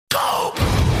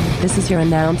This is your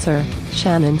announcer,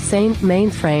 Shannon Saint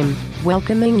Mainframe,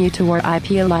 welcoming you to our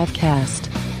IPA Livecast.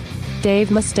 Dave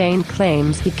Mustaine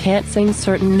claims he can't sing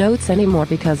certain notes anymore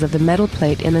because of the metal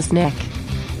plate in his neck.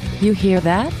 You hear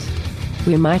that?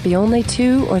 We might be only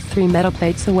 2 or 3 metal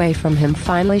plates away from him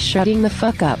finally shutting the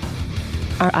fuck up.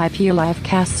 Our IPA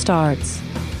Livecast starts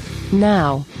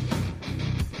now.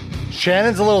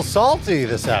 Shannon's a little salty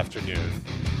this afternoon,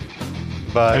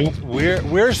 but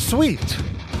we're sweet.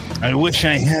 I wish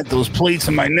I had those plates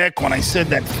in my neck when I said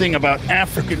that thing about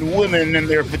African women and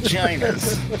their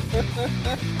vaginas.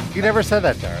 You never said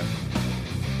that, Darren.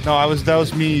 No, that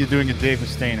was me doing a Dave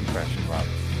Mustaine impression, Rob.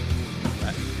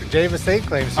 Dave Mustaine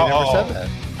claims you never said that.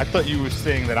 I thought you were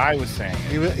saying that I was saying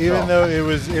it. Even though it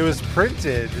was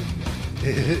printed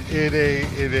in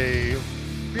a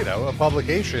a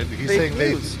publication. He's saying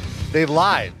they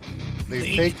lied.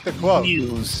 They faked the quote.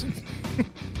 News.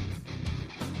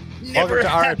 Welcome to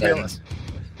RAPL.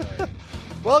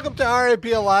 Welcome to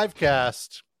RAPL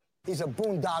Livecast. He's a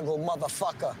boondoggle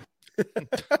motherfucker.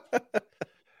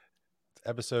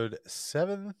 Episode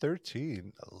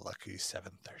 713. Lucky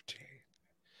 713.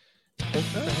 Thanks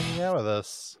for hanging out with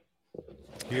us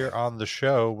here on the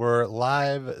show. We're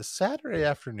live Saturday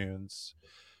afternoons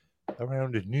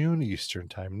around noon Eastern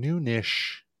time,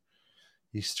 noonish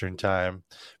Eastern time,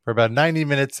 for about 90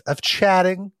 minutes of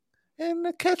chatting and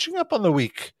catching up on the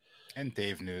week. And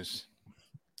Dave News.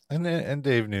 And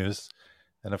Dave News.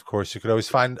 And of course, you could always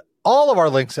find all of our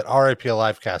links at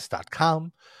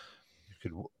raplivecast.com. You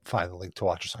could find the link to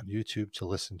watch us on YouTube, to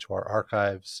listen to our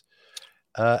archives,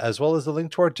 as well as the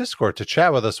link to our Discord to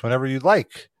chat with us whenever you'd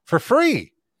like for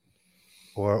free,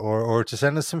 or to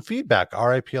send us some feedback.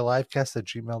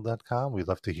 raplivecast@gmail.com. We'd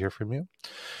love to hear from you.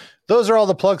 Those are all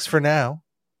the plugs for now.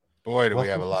 Boy, do we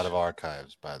have a lot of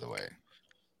archives, by the way.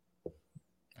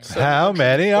 How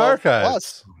many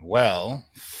archives? Well,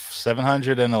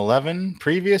 711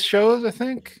 previous shows, I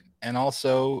think, and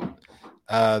also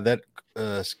that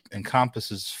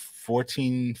encompasses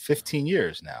 15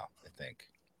 years now, I think.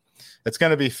 It's going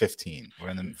to be 15. We're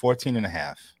in the 14 and a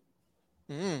half.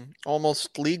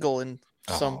 Almost legal in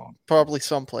probably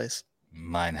someplace.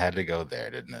 Mine had to go there,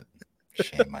 didn't it?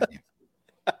 Shame on you.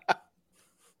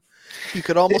 You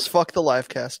could almost fuck the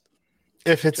livecast.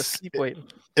 Just keep waiting.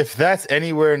 If that's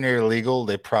anywhere near legal,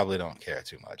 they probably don't care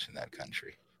too much in that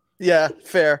country. Yeah,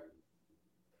 fair.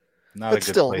 But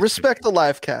still, respect the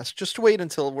livecast. Just wait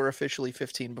until we're officially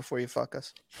 15 before you fuck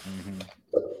us. Mm-hmm.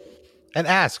 And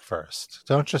ask first.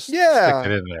 Don't just stick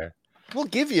it in there. We'll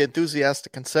give you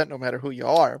enthusiastic consent no matter who you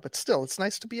are, but still, it's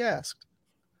nice to be asked.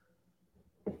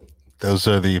 Those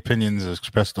are the opinions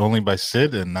expressed only by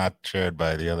Sid and not shared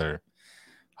by the other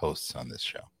hosts on this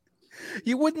show.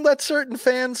 You wouldn't let certain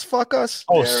fans fuck us?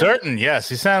 Oh, certain, yes.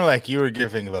 You sound like you were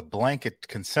giving a blanket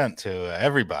consent to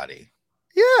everybody.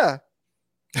 Yeah.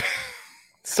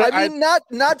 So I mean,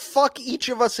 not fuck each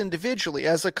of us individually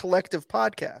as a collective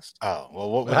podcast. Oh,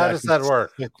 well, how does that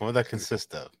work? What would that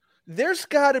consist of? There's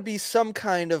got to be some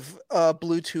kind of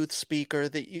Bluetooth speaker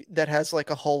that has like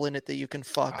a hole in it that you can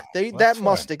fuck. That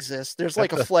must exist. There's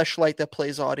like a fleshlight that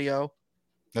plays audio.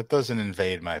 That doesn't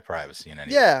invade my privacy in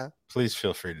any way. Yeah. Please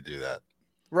feel free to do that.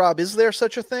 Rob, is there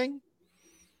such a thing?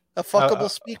 A fuckable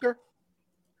speaker?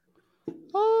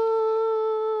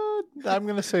 I'm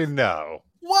going to say no.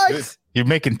 What? You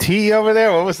making tea over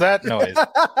there? What was that noise?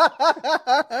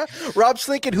 Rob's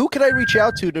thinking, who can I reach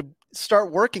out to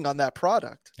start working on that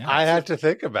product? Yeah, I had to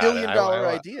think about $1 billion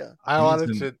idea. I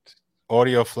wanted to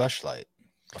audio fleshlight.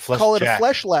 Call it a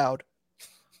flesh loud.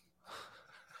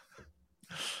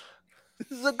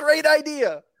 This is a great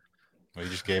idea. We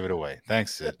just gave it away.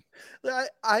 Thanks, Sid.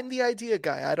 I'm the idea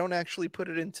guy. I don't actually put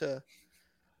it into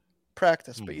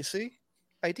practice, but you see,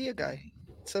 idea guy.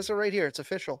 It says it right here. It's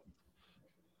official.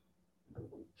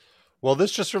 Well,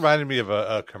 this just reminded me of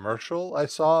a commercial I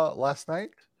saw last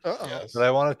night. Yes. But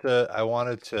I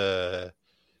wanted to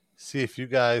see if you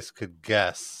guys could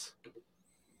guess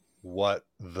what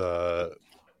the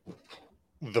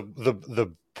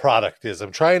product is.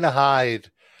 I'm trying to hide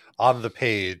on the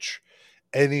page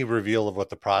any reveal of what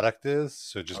the product is.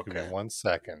 So just give me 1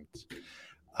 second.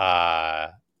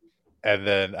 And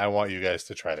then I want you guys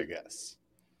to try to guess.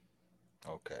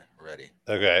 Okay, ready.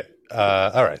 Okay.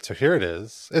 All right. So here it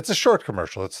is. It's a short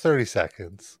commercial. It's 30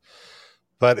 seconds.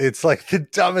 But it's like the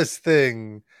dumbest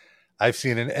thing I've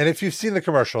seen. And if you've seen the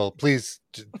commercial, please,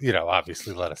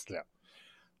 obviously let us know.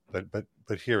 But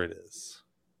here it is.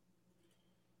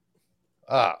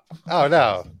 Oh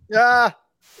no. Yeah.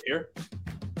 Here?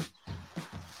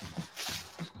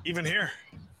 Even here?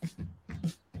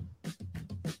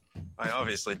 I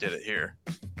obviously did it here.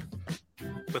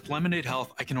 With Lemonade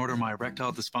Health, I can order my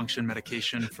erectile dysfunction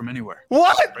medication from anywhere.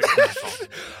 What? Right from my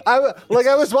phone.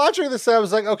 I was watching this and I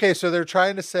was like, okay, so they're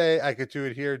trying to say I could do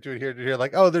it here, do it here, do it here.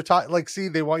 Like, oh, they're talking like, see,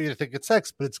 they want you to think it's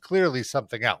sex, but it's clearly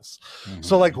something else. Mhm.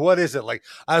 So like, what is it? Like,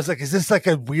 I was like, is this like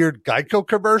a weird Geico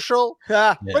commercial?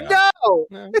 Ah, Yeah. But no,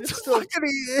 no, it's still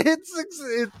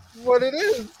it's what it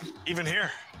is. Even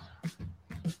here.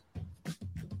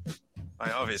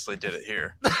 I obviously did it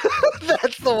here.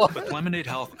 That's the one. With Lemonade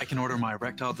Health, I can order my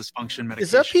erectile dysfunction medication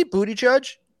is that Pete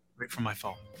Buttigieg? right from my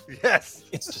phone. Yes.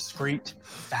 It's discreet,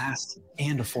 fast,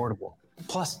 and affordable.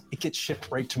 Plus, it gets shipped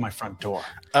right to my front door.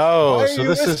 Oh, Why are so you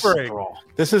this whispering? After all,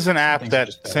 is an app Things are that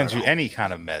just better sends at you home. any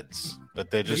kind of meds, but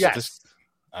they just Yes.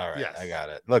 all right. Yes. I got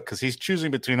it. Look, because he's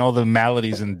choosing between all the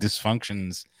maladies and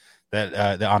dysfunctions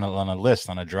that on a list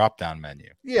on a drop down menu.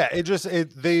 Yeah,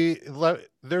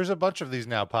 there's a bunch of these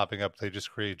now popping up. They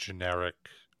just create generic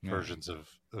versions of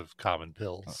common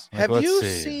pills. Like, Have let's you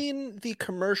see. seen the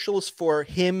commercials for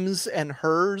Hims and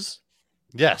Hers?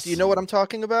 Yes. Do you know what I'm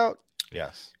talking about?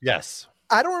 Yes. Yes.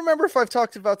 I don't remember if I've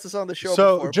talked about this on the show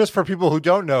So before. just for people who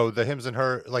don't know, the Hims and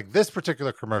Her, like this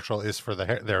particular commercial is for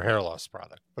their hair loss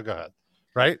product. But go ahead.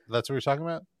 Right? That's what you're talking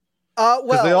about? Because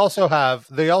Well, they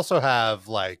also have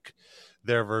like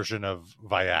their version of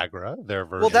Viagra, their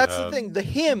version well, that's of, the thing. The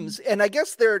Hims, and I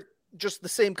guess they're just the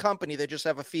same company. They just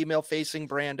have a female-facing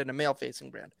brand and a male-facing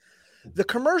brand. The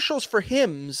commercials for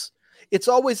Hims, it's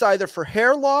always either for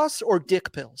hair loss or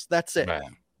dick pills. That's it. Right.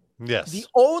 yes. The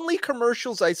only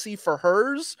commercials I see for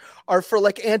Hers are for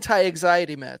like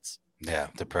anti-anxiety meds. Yeah.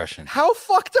 Depression. How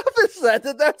fucked up is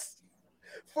that? That's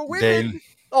for women. They-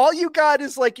 all you got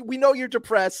is like, we know you're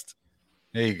depressed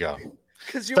There you go.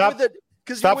 because you're Stop- with it.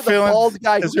 Because stop you're with a feeling- bald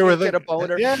guy who 'cause you're can't with get a- a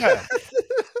boner. Yeah.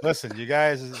 Listen, you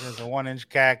guys, there's a 1-inch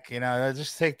cack. You know,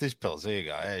 just take these pills. There you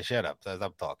go. Hey, shut up.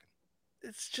 Stop talking.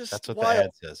 It's just That's what wild. the ad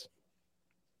says.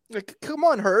 Like, come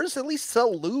on, Hers, at least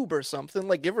sell lube or something.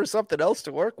 Like, give her something else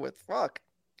to work with. Fuck.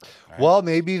 Well,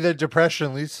 maybe the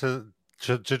depression leads to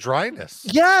dryness.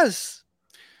 Yes.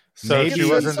 So if Maybe- she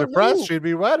wasn't Some depressed, lube. she'd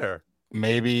be wetter.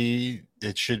 Maybe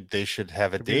they should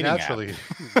have a It'd be dating naturally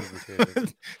app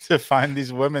to find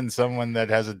these women someone that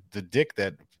has the dick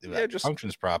that Yeah, just-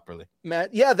 functions properly.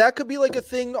 Matt, yeah, that could be like a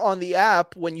thing on the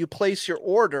app when you place your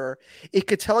order. It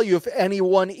could tell you if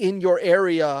anyone in your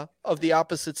area of the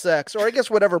opposite sex, or I guess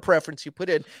whatever preference you put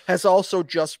in, has also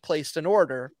just placed an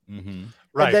order. Mm-hmm.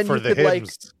 right then for you the could, like,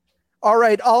 Hims. All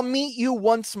right, I'll meet you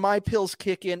once my pills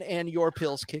kick in and your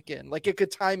pills kick in. Like, it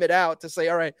could time it out to say,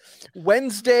 all right,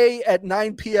 Wednesday at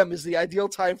 9 p.m. is the ideal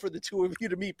time for the two of you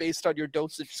to meet based on your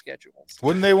dosage schedules.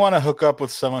 Wouldn't they want to hook up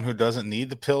with someone who doesn't need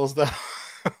the pills though?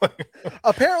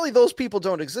 Apparently, those people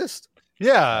don't exist.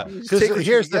 Yeah, You just because take what you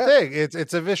here's the get. thing: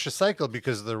 it's a vicious cycle.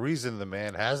 Because the reason the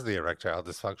man has the erectile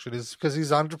dysfunction is because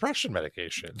he's on depression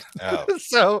medication. Oh.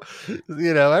 So,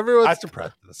 everyone's I-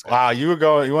 depressed. in this Wow, you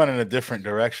went in a different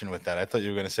direction with that. I thought you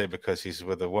were going to say because he's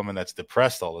with a woman that's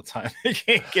depressed all the time. He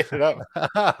can't get it up.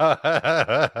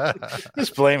 guy.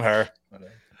 Just blame her.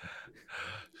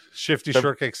 Shifty The-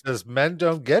 Shortcake says men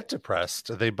don't get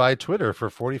depressed; they buy Twitter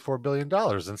for $44 billion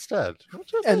instead.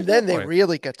 Which is a And then good they point.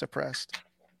 really get depressed.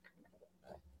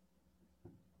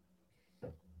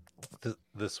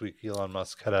 This week, Elon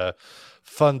Musk had a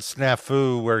fun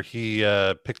snafu where he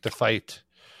picked a fight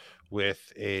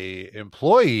with a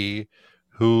employee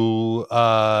who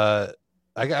I'm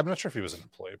not sure if he was an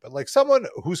employee, but like someone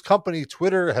whose company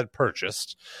Twitter had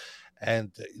purchased.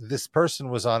 And this person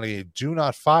was on a do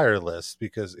not fire list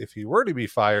because if he were to be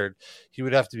fired, he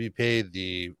would have to be paid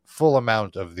the full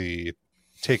amount of the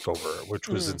takeover, which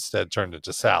was instead turned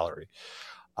into salary.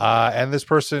 And this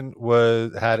person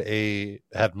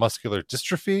had muscular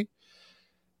dystrophy.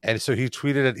 And so he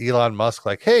tweeted at Elon Musk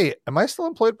like, hey, am I still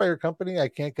employed by your company? I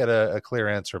can't get a clear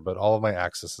answer, but all of my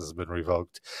access has been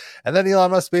revoked. And then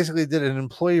Elon Musk basically did an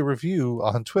employee review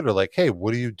on Twitter like, hey,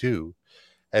 what do you do?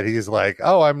 And he's like,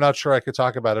 oh, I'm not sure I could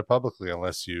talk about it publicly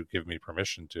unless you give me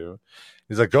permission to.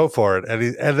 He's like, go for it.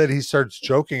 And then he starts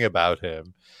joking about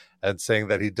him and saying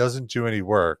that he doesn't do any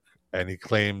work and he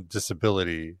claimed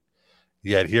disability.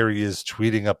 Yet here he is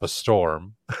tweeting up a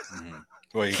storm.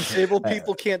 Well, you Disabled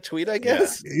people can't tweet, I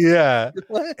guess. Yeah.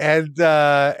 What? And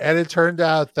it turned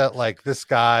out that like this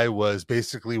guy was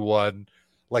basically won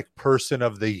like person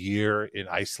of the year in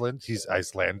Iceland. He's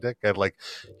Icelandic and like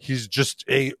he's just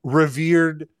a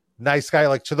revered nice guy,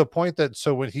 like to the point that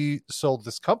so when he sold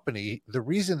this company, the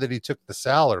reason that he took the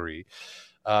salary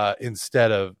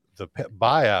instead of the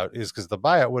buyout is because the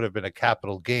buyout would have been a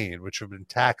capital gain, which would have been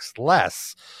taxed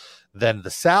less than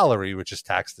the salary, which is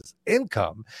taxed as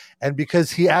income. And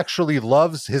because he actually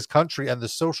loves his country and the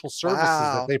social services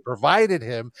that they provided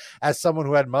him as someone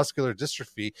who had muscular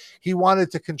dystrophy, he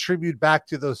wanted to contribute back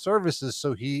to those services.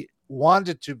 So he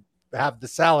wanted to have the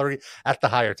salary at the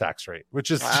higher tax rate,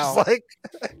 which is just like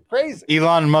crazy.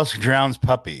 Elon Musk drowns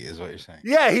puppy is what you're saying.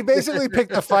 Yeah, he basically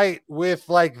picked a fight with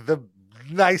like the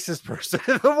nicest person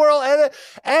in the world,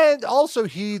 and also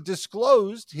he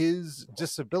disclosed his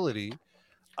disability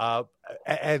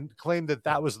and claimed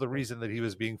that was the reason that he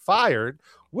was being fired,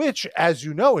 which, as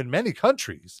you know, in many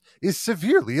countries is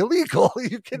severely illegal.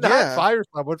 You cannot fire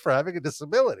someone for having a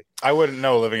disability. I wouldn't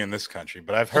know living in this country,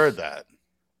 but I've heard that.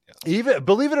 Even,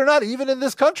 believe it or not, even in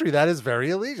this country, that is very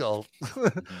illegal.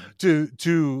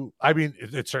 to I mean,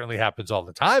 it certainly happens all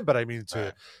the time, but I mean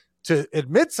to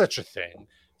admit such a thing,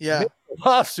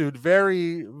 lawsuit,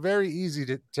 very, very easy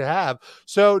to have.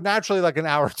 So naturally, like an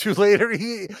hour or two later,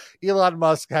 Elon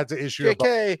Musk had to issue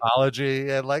an apology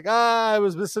and like, I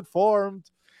was misinformed.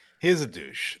 He's a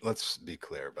douche. Let's be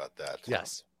clear about that.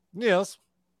 Yes. He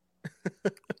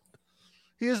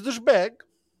is a douchebag.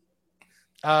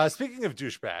 Speaking of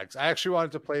douchebags, I actually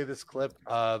wanted to play this clip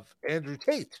of Andrew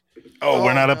Tate. Oh,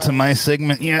 we're not up to my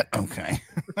segment yet? Okay.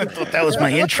 I thought that was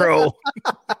my intro.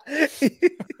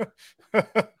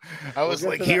 I was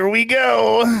like, here we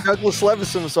go. Douglas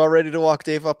Levison was all ready to walk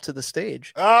Dave up to the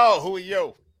stage. Oh, who are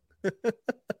you?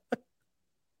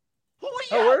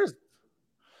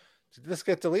 Did this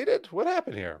get deleted? What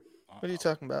happened here? What are you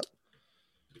talking about?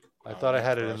 I thought I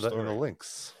had it in the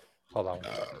links. Hold on.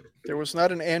 There was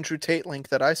not an Andrew Tate link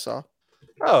that I saw.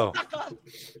 Oh.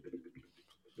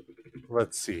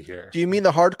 Let's see here. Do you mean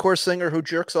the hardcore singer who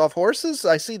jerks off horses?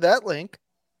 I see that link.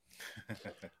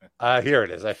 Here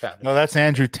it is. I found it. No, that's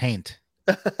Andrew Taint.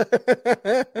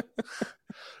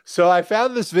 So I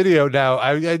found this video. Now,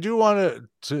 I do want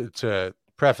to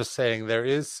preface saying there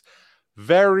is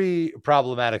very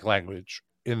problematic language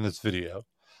in this video.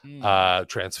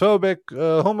 Transphobic,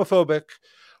 homophobic.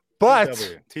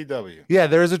 But TW. Yeah,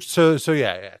 there is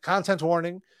a content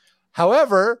warning.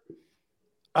 However,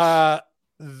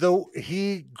 though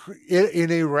he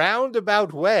in a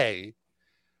roundabout way,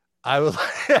 I would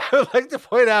like to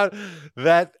point out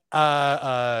that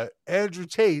Andrew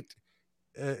Tate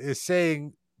is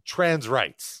saying trans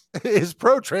rights, is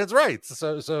pro trans rights.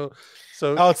 So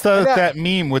it's that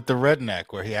meme with the redneck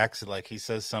where he acts like he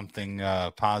says something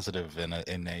positive in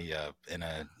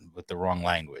a with the wrong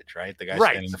language, right? The guy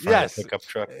standing in front of the pickup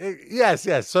truck.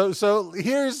 Yes. So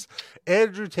here's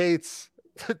Andrew Tate's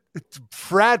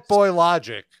frat boy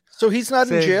logic. So he's not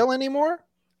in jail anymore?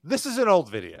 This is an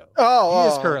old video. He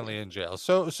is currently in jail.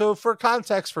 So for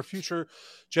context, for future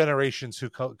generations who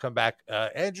come back,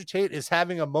 Andrew Tate is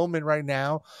having a moment right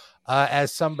now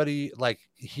as somebody like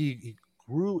he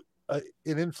grew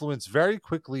in influence very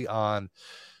quickly on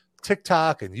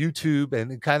TikTok and YouTube,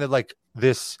 and kind of like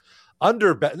this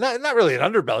underbelly, not really an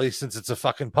underbelly since it's a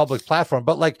fucking public platform,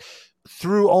 but like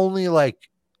through only like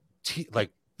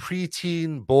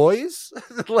preteen boys,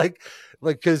 like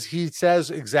because he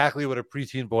says exactly what a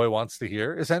preteen boy wants to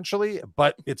hear, essentially,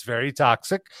 but it's very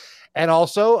toxic. And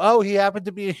also, he happened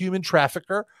to be a human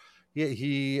trafficker.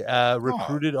 He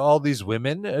recruited all these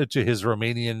women to his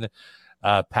Romanian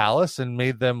palace and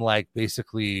made them like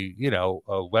basically,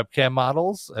 webcam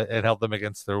models and held them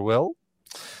against their will.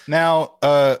 Now,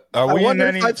 I wonder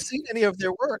if I've seen any of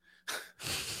their work.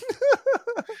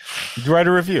 Did you write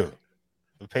a review?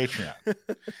 The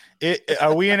Patreon.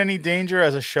 Are we in any danger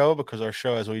as a show? Because our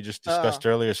show, as we just discussed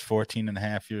earlier, is 14 and a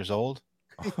half years old.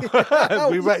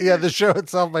 The show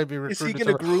itself might be recruited. Is he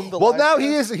going to groom the now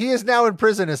he is now in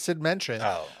prison, as Sid mentioned.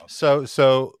 Oh, okay.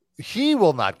 So he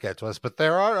will not get to us, but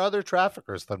there are other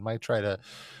traffickers that might try to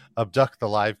abduct the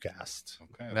live cast.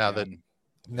 Okay, now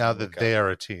that they are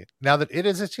a teen. Now that it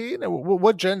is a teen,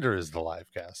 what gender is the live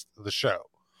cast? The show.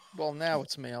 Well, now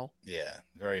it's male. Yeah,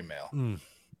 very male.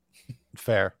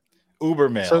 Fair. Uber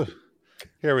male. So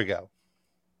here we go.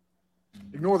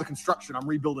 Ignore the construction. I'm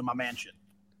rebuilding my mansion.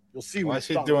 You'll see. Why is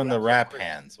he doing the rap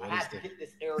hands? I had to get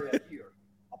this area here.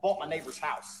 I bought my neighbor's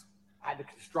house. I had to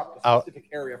construct a specific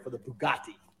area for the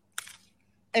Bugatti.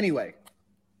 Anyway,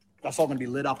 that's all going to be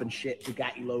lit up and shit.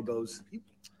 Bugatti logos.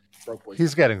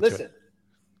 He's getting Listen, to it.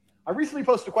 I recently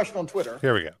posted a question on Twitter.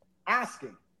 Here we go.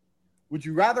 Asking, would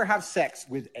you rather have sex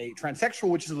with a transsexual,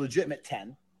 which is a legitimate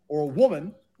 10, or a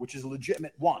woman, which is a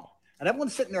legitimate 1? And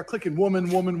everyone's sitting there clicking woman,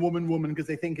 because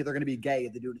they think they're going to be gay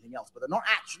if they do anything else. But they're not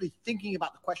actually thinking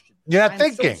about the question. You're not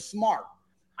thinking. So smart.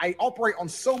 I operate on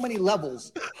so many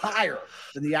levels higher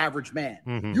than the average man.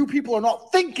 Mm-hmm. You people are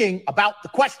not thinking about the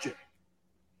question.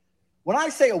 When I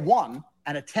say a 1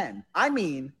 and a 10, I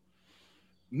mean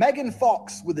Megan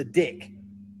Fox with a dick.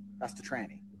 That's the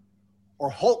tranny. Or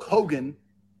Hulk Hogan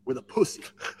with a pussy.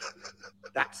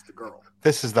 That's the girl.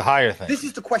 This is the higher thing. This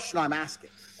is the question I'm asking.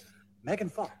 Megan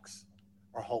Fox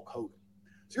or Hulk Hogan?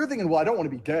 So you're thinking, well, I don't want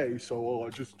to be gay, so I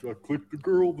just clicked the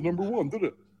girl, the number one, did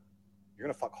it? You're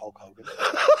going to fuck Hulk Hogan?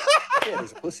 Yeah,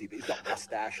 there's a pussy, but he's got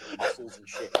mustache and muscles and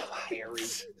shit. Hairy,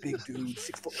 big dude,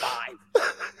 6'5".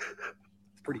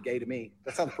 It's pretty gay to me.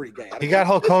 That sounds pretty gay. He got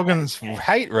Hulk Hogan's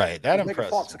height right. That Megan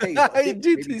Fox, impressive. okay,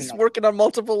 Dude, he's working on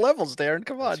multiple levels, Darren.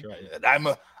 Come on. That's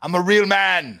right. I'm a real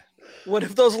man. What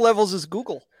if those levels is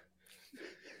Google?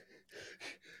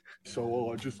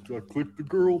 So I just clicked the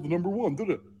girl, the number one, did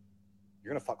it?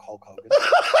 You're gonna fuck Hulk Hogan?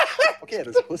 Okay,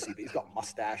 there's a pussy, but he's got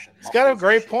mustache. And He's got a muscles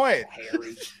great and shit. point.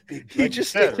 Hairy, big He dude.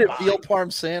 just said ate it. a veal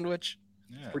parm sandwich.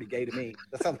 Yeah. Pretty gay to me.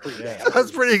 That sounds pretty gay.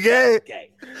 That's pretty gay. Gay.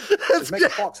 That's Megan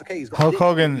gay. Fox, okay, he's got Hulk dick,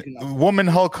 Hogan, you can, woman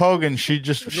Hulk Hogan, she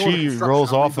Ignore the construction,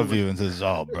 rolls I'm off of redoing you and says,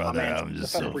 "Oh, brother, man, I'm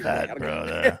just that's so pretty gay. fat, I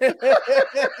brother.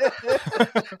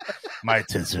 don't My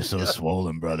tits are so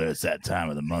swollen, brother. It's that time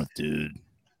of the month, dude.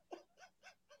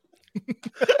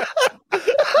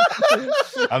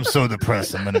 I'm so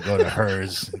depressed. I'm gonna go to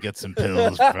hers and get some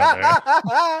pills,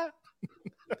 brother.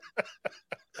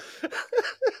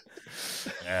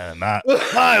 Yeah,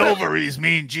 my ovaries,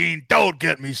 Mean Gene. Don't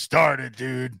get me started,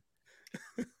 dude.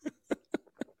 Think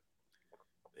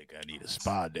I need a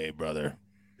spa day, brother. You know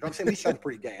what I'm saying? These sound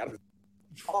pretty gay. I don't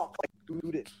fuck, like,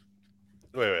 dude, it.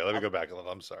 Wait, let me go back a little.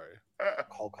 I'm sorry.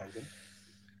 Hulk Hogan.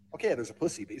 Okay, there's a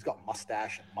pussy, but he's got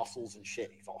mustache and muscles and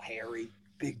shit. He's all hairy,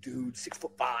 big dude, 6'5".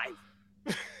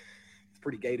 It's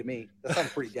pretty gay to me. That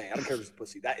sounds pretty gay. I don't care if there's a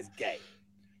pussy. That is gay.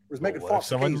 Whereas Megan What if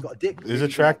Fox, okay, he's someone got a dick. is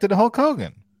attracted to Hulk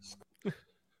Hogan?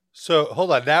 So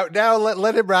hold on. Now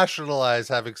let him rationalize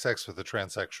having sex with a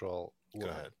transsexual Go woman.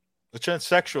 ahead. The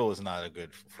transsexual is not a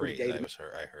good phrase. gay to I me.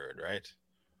 heard, right?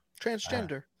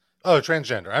 Transgender. Oh,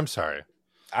 transgender. I'm sorry.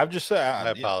 I'm just saying. I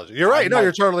apologize. You're right. I'm No, not-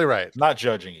 you're totally right. Not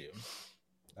judging you.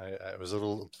 I was a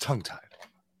little tongue-tied.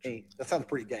 Hey, that sounds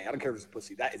pretty gay. I don't care if it's a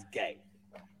pussy. That is gay.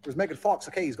 Whereas Megan Fox,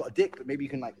 okay, he's got a dick, but maybe you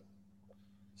can like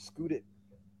scoot it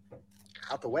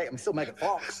out the way. I'm still Megan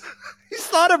Fox. He's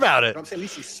thought about You it. know what I'm saying? At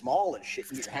least she's small and shit.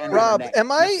 You get your hand Rob, around her neck, am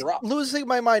mess I her up. losing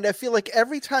my mind? I feel like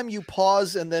every time you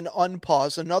pause and then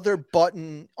unpause, another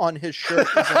button on his shirt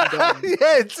is undone.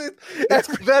 Yeah,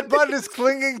 that button is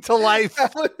clinging to life.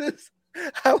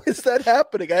 How is that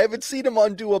happening? I haven't seen him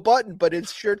undo a button, but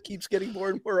his shirt keeps getting more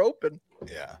and more open.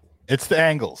 Yeah. It's the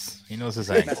angles. He knows his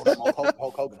Mess angles. with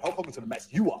Hulk Hogan. Hulk Hogan's gonna mess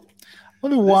you up. I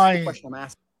wonder This is the why question I'm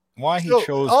asking. he So,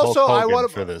 chose also, Hulk I Hogan wanna-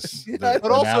 for this. Yeah, the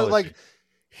But also, analogy. like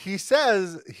he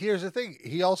says, here's the thing.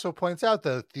 He also points out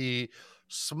that the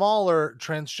smaller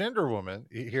transgender woman,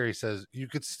 here he says, you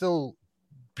could still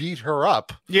beat her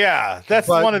up. yeah, that's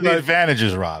But- one of the but-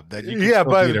 advantages, Rob. That you can Yeah,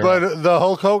 still beat her up. but the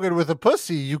Hulk Hogan with a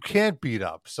pussy, you can't beat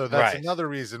up. So that's Right. another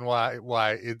reason why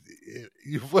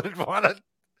you wouldn't want to.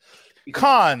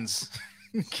 Cons.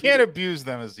 You can't abuse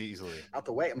them as easily. Out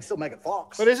the way. I'm still Megan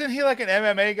Fox. But isn't he like an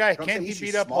MMA guy? You know what I'm Can't saying? he She's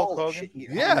beat up small Hulk and Hogan? shit, you get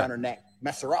your Yeah. hand around her neck,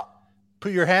 mess her up.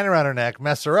 Put your hand around her neck,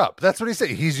 mess her up. That's what he's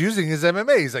saying. He's using his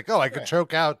MMA. He's like, oh, I could Right.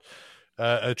 choke out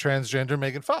a transgender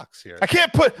Megan Fox here. I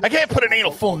can't put an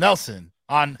anal full Nelson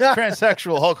on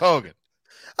transsexual Hulk Hogan.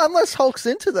 Unless Hulk's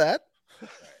into that.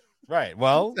 Right.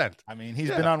 Well, Consent. I mean, he's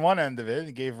Yeah. been on one end of it.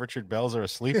 He gave Richard Belzer a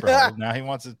sleeper. hold. Now he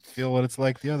wants to feel what it's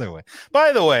like the other way.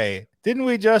 By the way, didn't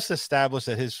we just establish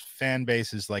that his fan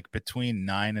base is like between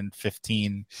 9 and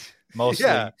 15 mostly?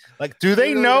 Yeah. Like, do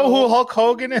they know who Hulk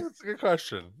Hogan is? That's a good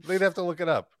question. They'd have to look it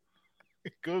up.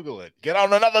 Google it. Get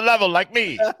on another level like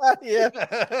me.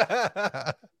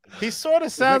 Yeah. He sort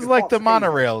of sounds Megan like Fox the came-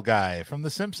 monorail guy from The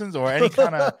Simpsons or any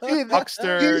kind of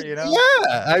huckster, you know?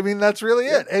 Yeah, I mean that's really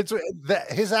it. It's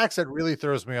his accent really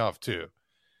throws me off too,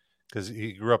 because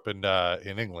he grew up in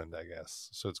England, I guess.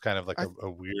 So it's kind of like a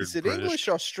weird. Is it British... English,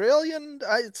 Australian?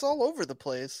 It's all over the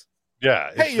place. Yeah.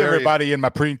 it's Hey, very- everybody in my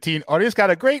preteen audience, got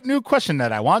a great new question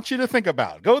that I want you to think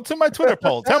about. Go to my Twitter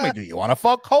poll. Tell me, do you want to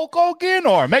fuck Hulk Hogan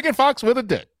or Megan Fox with a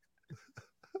dick?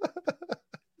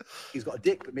 He's got a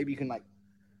dick, but maybe you can like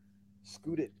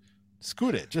scoot it.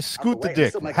 Scoot it. Just Out the scoot the way, dick.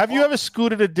 still Megan Have you ever Fox.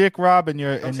 scooted a dick, Rob, in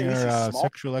your I'm saying this is small.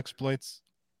 sexual exploits?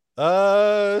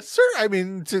 Sir, I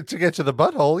mean to get to the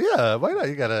butthole, yeah. Why not?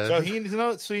 You gotta.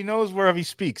 So he knows wherever he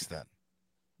speaks. Then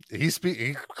He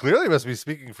clearly must be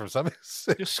speaking from some.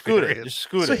 just scoot it. Just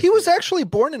scoot So it. he was actually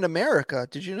born in America.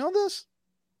 Did you know this?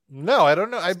 No, I don't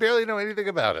know. I barely know anything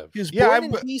about him. He was Yeah, born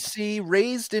in D.C.,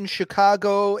 raised in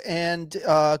Chicago and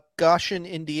Goshen,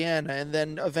 Indiana, and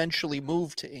then eventually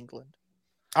moved to England.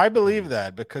 I believe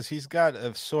that because he's got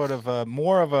a sort of a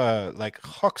more of a like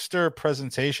huckster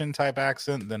presentation type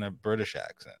accent than a British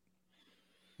accent.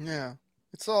 Yeah,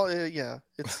 it's all. Yeah,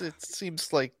 it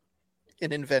seems like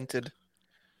an invented.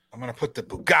 I'm gonna put the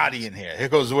Bugatti in here. Here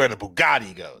goes where the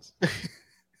Bugatti goes.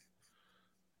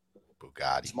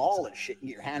 Bugatti. Small and shit, and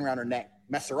get your hand around her neck,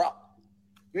 mess her up.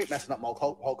 You ain't messing up Hulk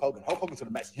Hogan. Hulk Hogan's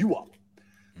gonna mess you up.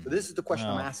 So this is the question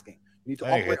I'm asking. You need to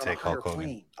I think I operate on a take higher Hulk Hogan.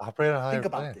 plane. Operate on a higher Think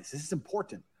about plane. this. This is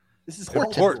important. This is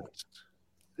Important. cultural.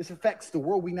 This affects the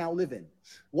world we now live in.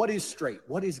 What is straight?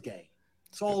 What is gay?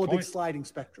 It's all a big point. sliding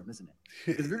spectrum, isn't it?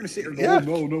 Because if you're going to sit here and go,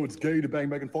 Yeah. oh, no, it's gay to bang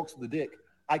Megan Fox with a dick,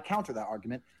 I counter that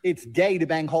argument. It's gay to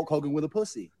bang Hulk Hogan with a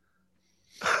pussy.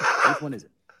 Which one is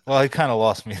it? Well, he kind of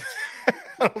lost me.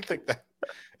 I don't think that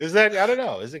is that. I don't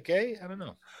know. Is it gay? I don't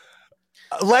know.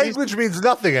 Language means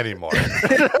nothing anymore.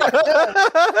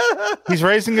 He's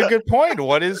raising a good point.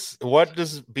 What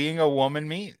does being a woman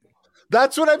mean?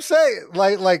 That's what I'm saying.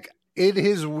 Like in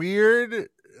his weird,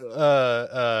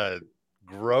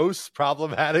 gross,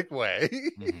 problematic way.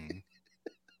 Mhm.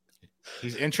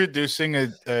 He's introducing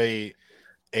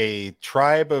a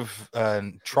tribe of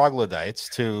troglodytes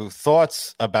to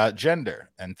thoughts about gender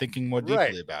and thinking more deeply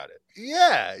Right. about it.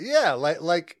 Yeah.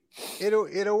 Like in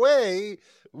a way,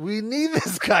 we need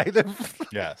this kind of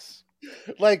Yes.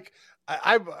 like.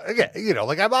 I'm again,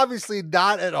 I'm obviously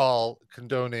not at all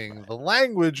condoning the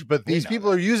language, but We these know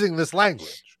people are using this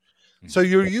language. So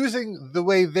you're using the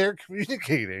way they're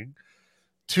communicating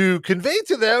to convey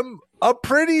to them a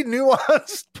pretty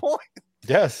nuanced point.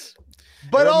 Yes.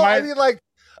 But It I remind- mean,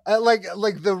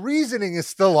 like the reasoning is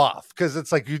still off because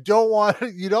it's like you don't want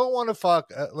to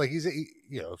fuck. Like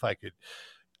if I could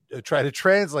try to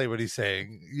translate what he's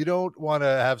saying, you don't want to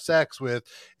have sex with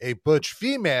a butch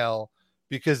female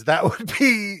because that would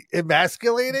be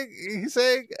emasculating. He's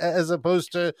saying, as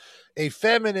opposed to a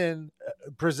feminine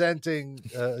presenting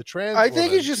trans. I think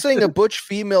woman. he's just saying a butch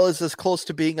female is as close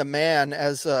to being a man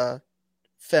as a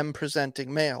femme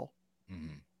presenting male.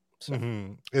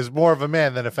 Is more of a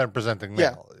man than a femme presenting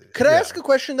Yeah. male. Could I ask a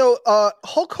question though?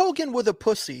 Hulk Hogan with a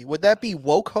pussy, would that be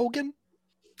woke Hogan?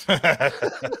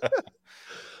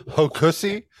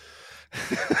 Hokussy?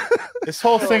 This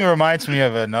whole thing reminds me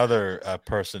of another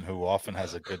person who often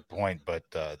has a good point, but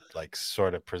like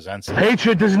sort of presents it.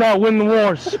 Hatred does not win the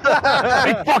wars.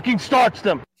 It fucking starts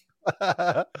them.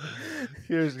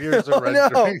 Here's a Oh, no.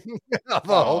 rendering of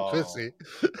a Hokussy.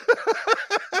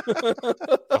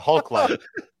 The Hulk light.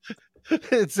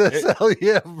 It says, "Hell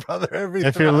yeah, brother!" Every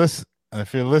If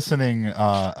you're listening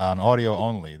on audio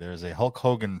only, there's a Hulk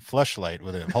Hogan fleshlight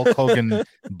with a Hulk Hogan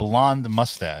blonde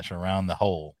mustache around the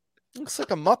hole. Looks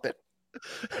like a Muppet.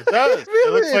 It does.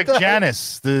 It looks like does.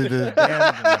 Janice, the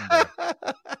band member.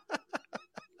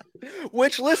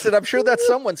 Which, listen, I'm sure that's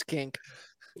someone's kink.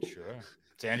 Sure,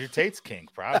 it's Andrew Tate's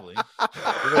kink, probably.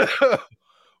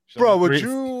 Bro, would She's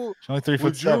you only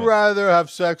 3'7". rather have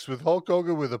sex with Hulk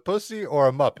Hogan with a pussy or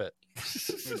a Muppet?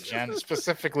 Janice,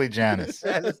 specifically Janice.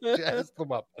 Janice the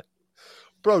Muppet.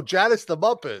 Bro, Janice the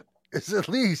Muppet is at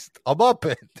least a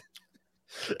Muppet.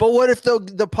 But what if the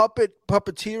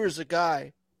puppeteer is a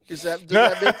guy? Does that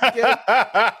make you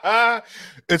gay?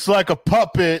 It's like a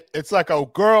puppet. It's like a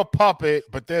girl puppet,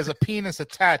 but there's a penis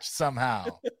attached somehow,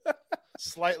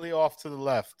 slightly off to the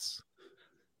left.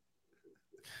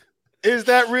 Is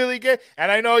that really gay?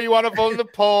 And I know you want to vote in the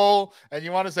poll, and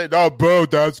you want to say, "No, bro,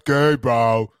 that's gay,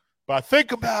 bro." But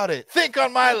think about it. Think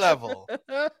on my level.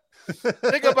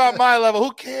 Think about my level.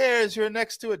 Who cares? You're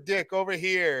next to a dick over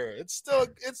here. It's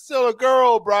still a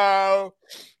girl, bro.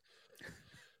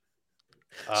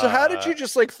 So how did you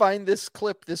just like find this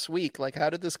clip this week? Like, how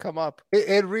did this come up?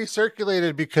 It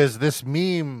recirculated because this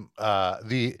meme,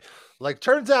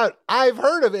 turns out I've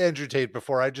heard of Andrew Tate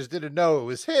before. I just didn't know it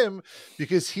was him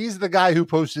because he's the guy who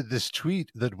posted this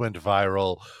tweet that went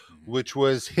viral, which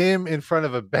was him in front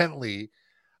of a Bentley.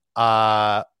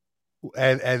 And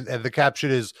the caption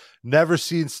is, "Never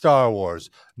seen Star Wars.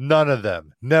 None of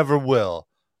them. Never will."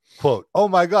 Quote, "Oh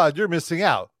my God, you're missing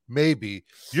out. Maybe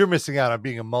you're missing out on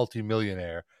being a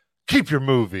multimillionaire. Keep your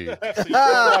movie."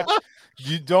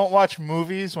 You don't watch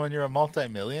movies when you're a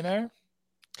multimillionaire?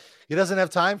 He doesn't have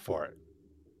time for it.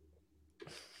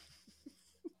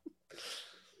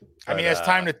 I mean, he has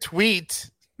time to tweet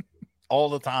all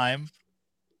the time.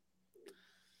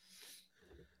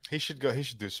 He should go. He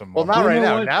should do some more. Well, not right You know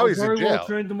now. what? Now I'm he's in very well jail.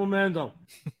 trained in Momento.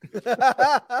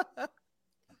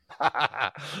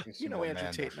 You know,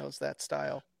 Andrew Tate knows that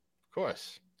style. Of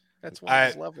course. That's one of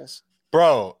his levels.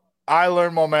 Bro, I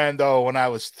learned Momando when I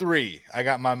was 3. I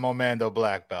got my Momando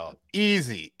black belt.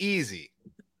 Easy. It's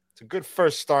a good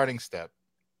first starting step.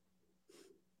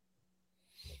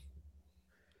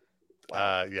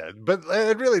 Yeah, but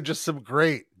really just some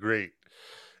great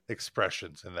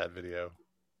expressions in that video.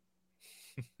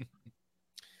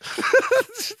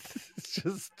 It's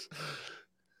just.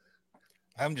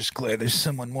 I'm just glad there's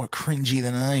someone more cringy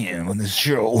than I am on this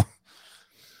show.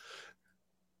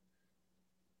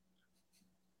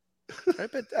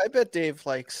 I bet Dave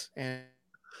likes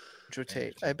Andrew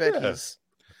Tate. I bet he's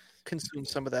consumed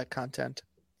some of that content.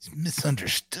 It's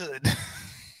misunderstood.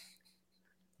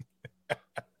 A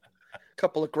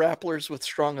couple of grapplers with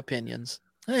strong opinions.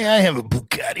 Hey, I have a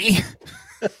Bugatti.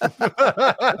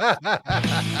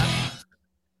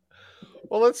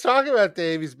 Well, let's talk about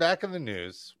Dave. He's back in the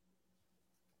news.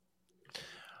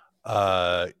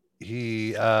 Well,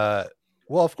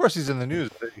 of course he's in the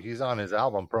news, but he's on his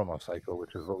album promo cycle,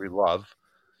 which is what we love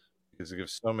because he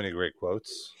gives so many great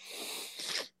quotes.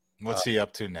 What's he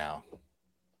up to now?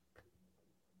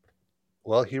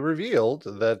 Well, he revealed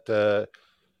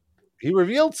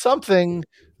something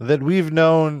that we've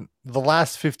known the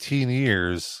last 15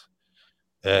 years.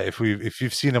 If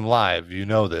you've seen him live, you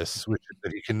know this, which is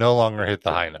that he can no longer hit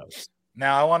the high notes.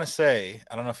 Now, I want to say,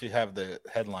 I don't know if you have the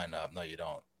headline up. No, you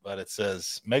don't. But it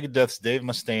says Megadeth's Dave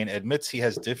Mustaine admits he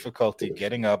has difficulty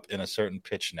getting up in a certain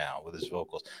pitch now with his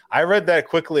vocals. I read that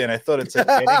quickly and I thought it said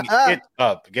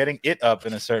getting it up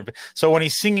in a certain pitch. So when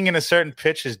he's singing in a certain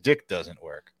pitch, his dick doesn't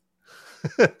work.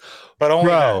 But only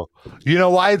Bro, you know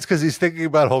why? It's because he's thinking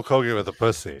about Hulk Hogan with a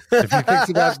pussy. If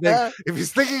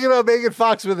he's thinking about Megan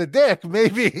Fox with a dick,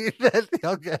 maybe then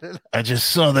he'll get it. I just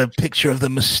saw the picture of the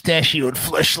mustachioed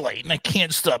fleshlight and I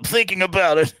can't stop thinking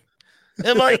about it.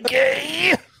 Am I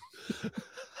gay?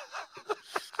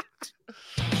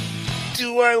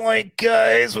 Do I like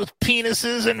guys with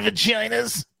penises and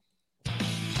vaginas?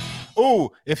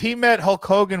 Oh, if he met Hulk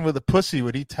Hogan with a pussy,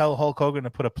 would he tell Hulk Hogan to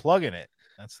put a plug in it?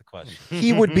 That's the question.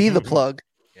 He would be the plug.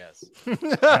 Yes.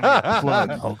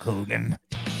 Plug, Hulk Hogan.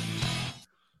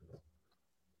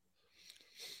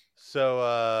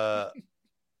 So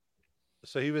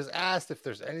he was asked if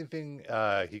there's anything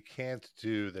he can't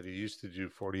do that he used to do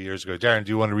 40 years ago. Darren,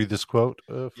 do you want to read this quote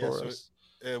for us?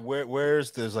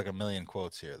 There's like a million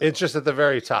quotes here, though. It's just at the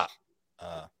very top.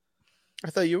 I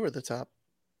thought you were the top.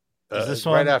 Is this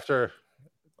right one? after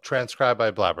transcribed by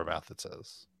Blabbermouth, it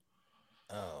says.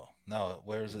 Oh, no.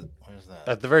 Where's it? Where's that?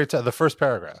 At the very top, the first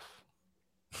paragraph.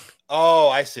 Oh,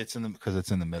 I see. It's because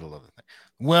it's in the middle of the thing.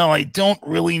 Well, I don't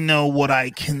really know what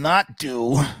I cannot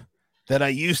do that I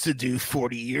used to do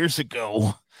 40 years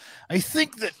ago. I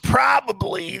think that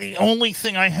probably the only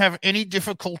thing I have any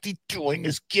difficulty doing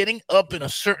is getting up in a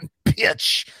certain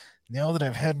pitch. Now that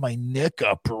I've had my neck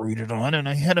operated on and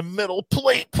I had a metal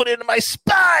plate put into my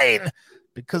spine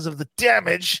because of the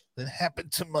damage that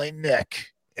happened to my neck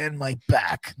and my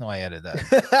back. No, I added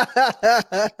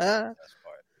that.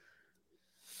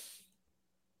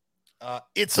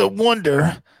 It's a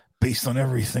wonder, based on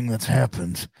everything that's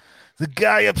happened. The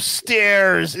guy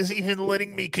upstairs is even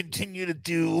letting me continue to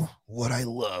do what I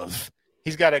love.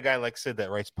 He's got a guy like Sid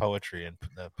that writes poetry and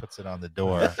puts it on the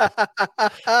door.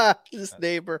 His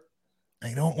neighbor.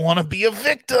 I don't want to be a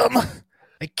victim.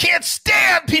 I can't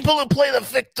stand people who play the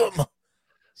victim.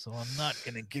 So I'm not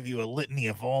going to give you a litany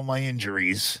of all my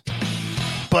injuries.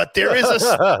 But there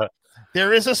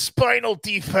is a spinal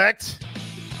defect.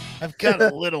 I've got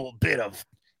a little bit of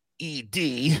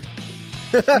ED.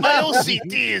 My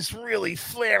OCD is really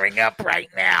flaring up right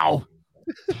now.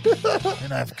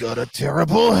 And I've got a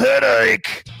terrible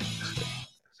headache.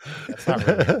 That's not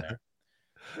really in there.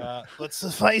 But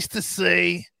suffice to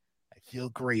say, I feel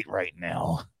great right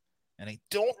now. And I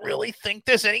don't really think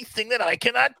there's anything that I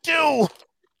cannot do.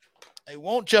 I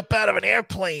won't jump out of an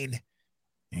airplane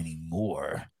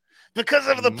anymore because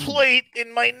of the plate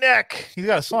in my neck. He's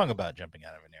got a song about jumping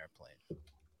out of an airplane.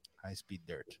 High-speed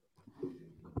dirt.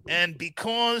 And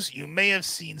because you may have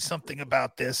seen something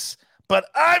about this, but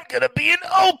I'm going to be an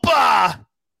Opa!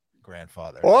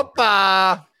 Grandfather.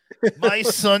 Opa! My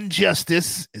son,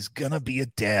 Justice, is going to be a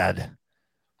dad.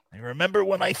 I remember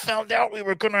when I found out we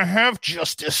were going to have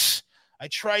Justice, I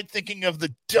tried thinking of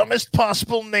the dumbest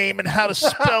possible name and how to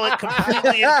spell it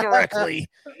completely incorrectly,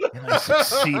 and I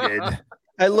succeeded.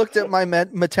 I looked at my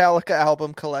Metallica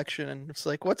album collection, and it's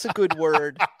like, what's a good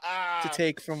word to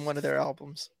take from one of their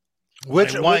albums?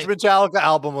 Which Metallica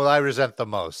album will I resent the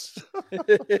most?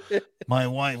 My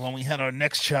wife, when we had our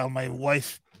next child, my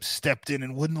wife stepped in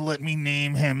and wouldn't let me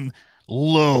name him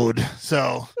Load.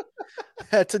 So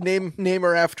had to name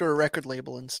her after a record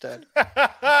label instead.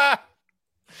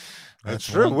 That's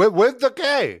true. With the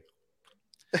K.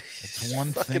 It's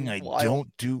one thing I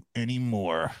don't do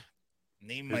anymore.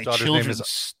 Name my daughter's children name is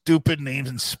stupid names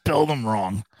and spell them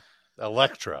wrong.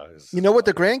 Electra. You know what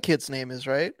the grandkid's name is,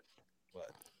 right?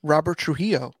 What? Robert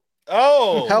Trujillo.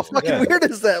 Oh, how fucking weird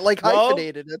is that? Like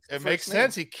hyphenated. It makes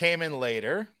sense. He came in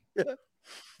later.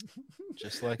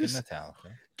 Just like in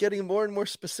Metallica. Getting more and more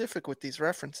specific with these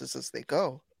references as they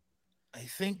go. I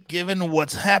think given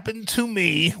what's happened to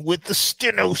me with the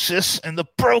stenosis and the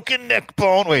broken neck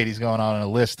bone. Wait, he's going on a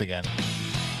list again.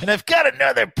 And I've got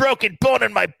another broken bone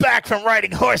in my back from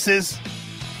riding horses,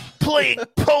 playing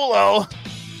polo.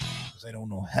 Because I don't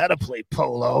know how to play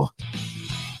polo.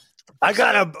 I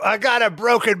got a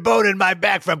broken bone in my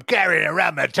back from carrying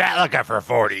around Metallica for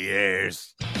 40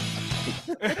 years.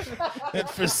 And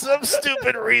for some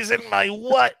stupid reason, my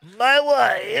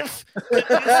wife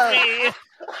convinced me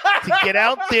to get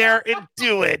out there and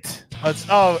do it.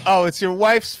 It's your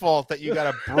wife's fault that you got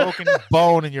a broken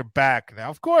bone in your back. Now,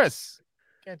 of course,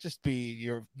 can't just be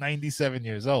you're 97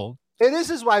 years old. It is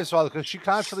his wife's fault because she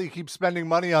constantly keeps spending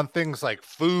money on things like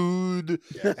food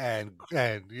and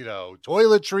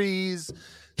toiletries.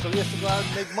 So he has to go out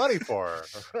and make money for her.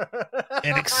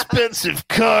 And expensive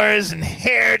cars and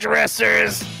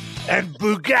hairdressers and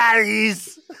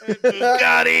Bugattis.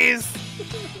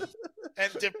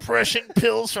 And depression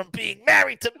pills from being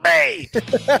married to me.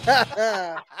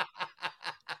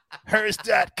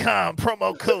 Hers.com,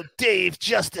 promo code Dave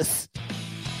Justice.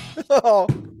 Oh,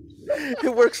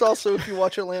 it works also if you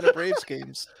watch Atlanta Braves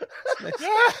games. Nice.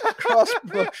 Cross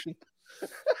promotion.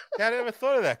 I never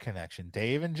thought of that connection.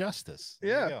 Dave and Justice.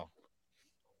 There you go.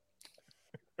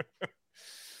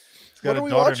 He's got a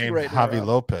daughter named Javi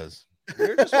Lopez.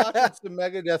 We're just watching some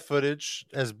Megadeth footage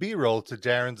as B-roll to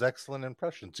Darren's excellent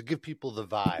impression to give people the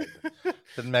vibe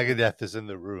that Megadeth is in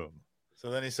the room.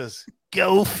 So then he says,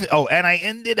 and I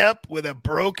ended up with a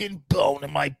broken bone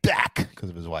in my back because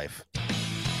of his wife.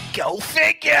 Go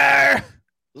figure.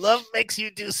 Love makes you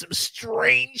do some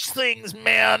strange things,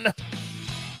 man.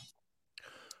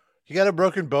 He got a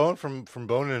broken bone from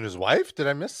boning his wife? Did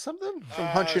I miss something? From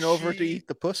hunching over to eat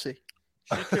the pussy.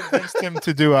 She convinced him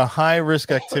to do a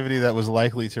high-risk activity that was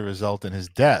likely to result in his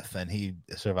death, and he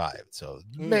survived. So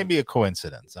maybe a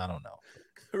coincidence. I don't know.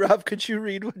 Rob, could you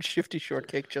read what Shifty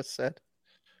Shortcake just said?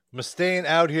 Mustaine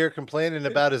out here complaining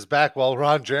about his back while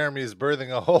Ron Jeremy is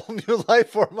birthing a whole new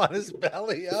life form on his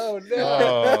belly. Oh,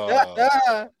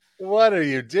 no. What are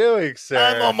you doing, sir?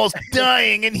 I'm almost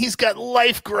dying, and he's got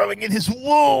life growing in his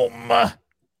womb.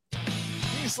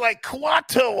 He's like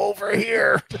Quato over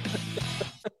here.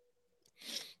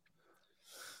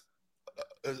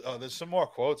 There's some more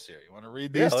quotes here. You want to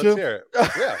read these let's two? Hear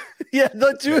it. Yeah. Yeah,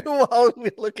 let's do it while we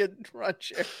look at Ron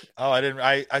Jeremy. Oh, I didn't.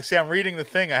 I see. I'm reading the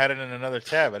thing. I had it in another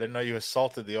tab. I didn't know you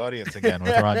assaulted the audience again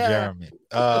with Ron Jeremy.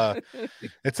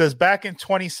 It says back in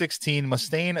 2016,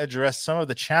 Mustaine addressed some of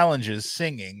the challenges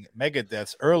singing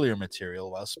Megadeth's earlier material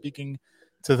while speaking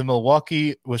to the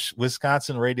Milwaukee,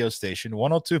 Wisconsin radio station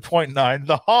 102.9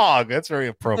 The Hog. That's very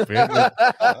appropriate. With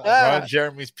Ron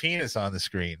Jeremy's penis on the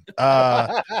screen.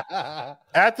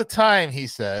 At the time, he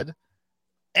said,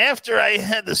 after I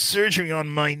had the surgery on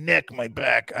my neck, my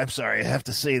back, I'm sorry, I have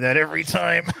to say that every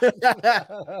time.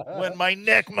 When my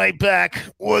neck, my back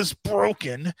was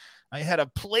broken, I had a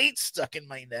plate stuck in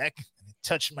my neck and it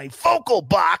touched my vocal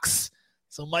box.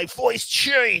 So my voice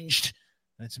changed.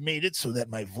 It's made it so that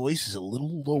my voice is a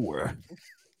little lower.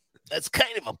 That's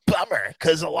kind of a bummer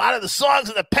because a lot of the songs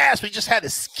in the past we just had to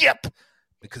skip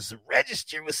because the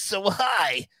register was so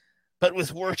high. But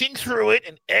with working through it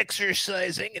and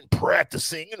exercising and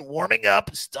practicing and warming up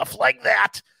and stuff like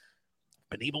that,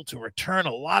 I've been able to return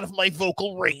a lot of my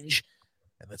vocal range.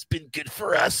 And that's been good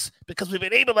for us because we've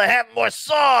been able to have more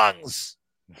songs.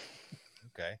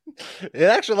 Okay. It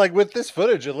actually, like with this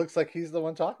footage, it looks like he's the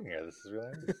one talking here. This is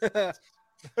really nice.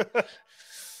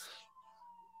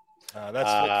 That's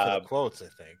for the quotes, I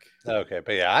think. Okay,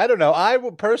 but yeah, I don't know. I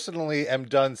personally am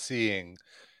done seeing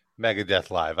Megadeth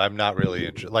live. I'm not really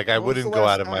interested. Like, I wouldn't go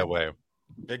out of my way.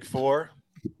 Big Four.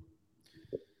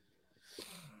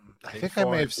 I think I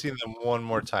may have seen them one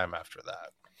more time after that.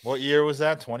 What year was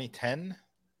that? 2010?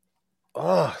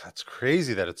 Oh, that's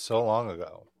crazy that it's so long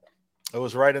ago. It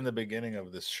was right in the beginning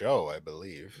of this show, I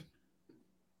believe.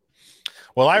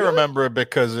 Well, I remember it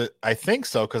because I think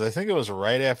it was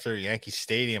right after Yankee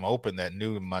Stadium opened, that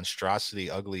new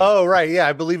monstrosity, ugly. Oh, right. Yeah,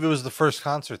 I believe it was the first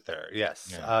concert there. Yes.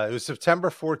 Yeah. It was September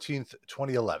 14th,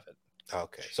 2011.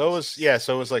 Okay. So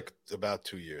it was like about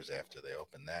 2 years after they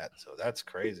opened that. So that's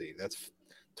crazy. That's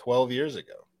 12 years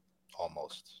ago,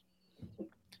 almost.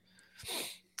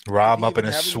 Rob up in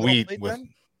his suite with.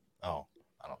 Oh,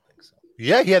 I don't think so.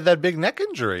 Yeah, he had that big neck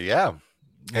injury. Yeah.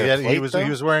 He was though? He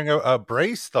was wearing a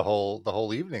brace the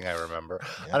whole evening, I remember.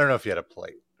 Yeah. I don't know if he had a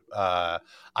plate. I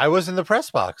was in the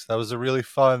press box. That was a really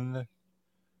fun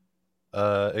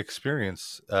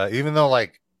experience. Even though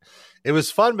like it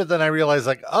was fun, but then I realized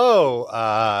like,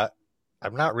 I'm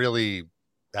not really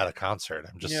at a concert.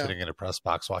 I'm just Yeah. sitting in a press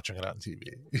box watching it on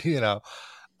TV, you know.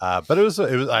 But it was.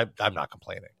 I'm not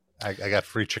complaining. I got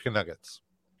free chicken nuggets.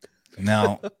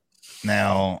 Now,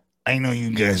 I know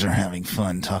you guys are having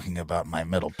fun talking about my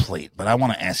metal plate, but I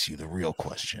want to ask you the real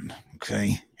question.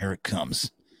 Okay, here it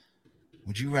comes.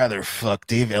 Would you rather fuck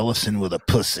Dave Ellison with a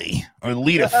pussy or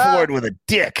Lita Ford with a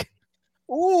dick?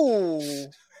 Ooh,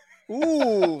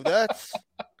 that's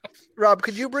Rob.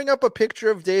 Could you bring up a picture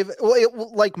of Dave?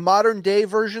 Well, like modern day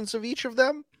versions of each of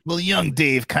them. Well, young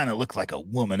Dave kind of looked like a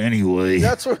woman anyway.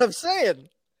 That's what I'm saying.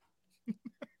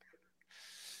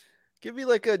 Give me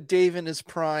like a Dave in his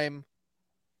prime.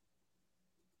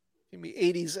 Give me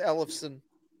 80s Ellison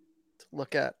to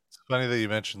look at. It's funny that you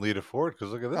mentioned Lita Ford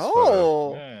because look at this.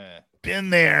 Oh, Yeah.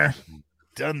 Been there,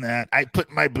 done that. I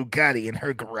put my Bugatti in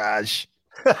her garage.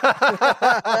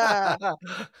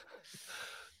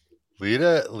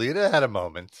 Lita had a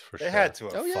moment for They sure. had to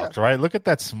have Oh, yeah. fucked, right? Look at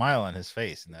that smile on his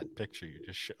face in that picture you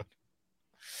just showed.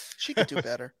 she could do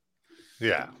better.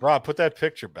 Yeah. Rob, put that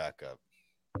picture back up.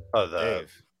 Oh,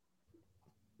 Dave.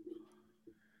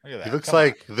 Look at that. he looks Come on.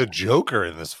 like the Joker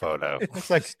in this photo. It looks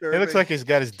like Disturbing. he's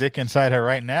got his dick inside her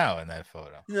right now in that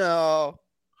photo. No,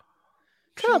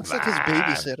 she Come looks like his on.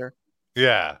 babysitter.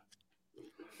 Yeah.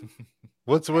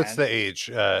 What's Man. the age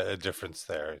difference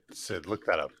there? Sid, look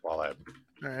that up while I'm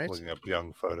All right. looking up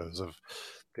young photos of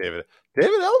David.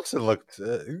 David Ellison looked.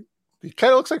 He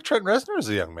kind of looks like Trent Reznor as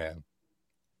a young man.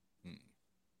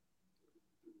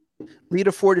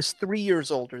 Lita Ford is 3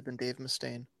 years older than Dave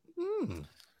Mustaine. Hmm.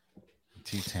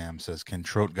 T-Tam says, can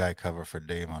Throat Guy cover for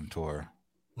Dave on tour?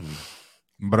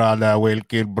 Brother will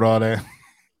kill brother.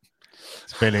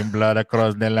 Spilling blood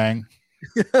across the line.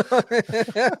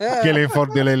 Killing for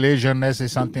the religion. This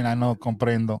is something I no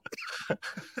comprendo.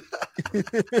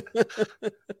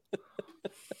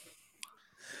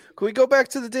 Can we go back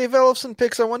to the Dave Ellison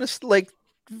pics? I want to like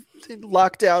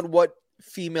lock down what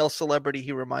female celebrity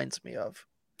he reminds me of,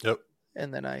 Yep.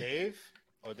 and then Dave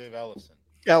or Dave Ellison?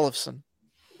 Ellison.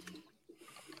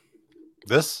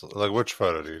 This, like, which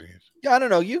photo do you need? Yeah, I don't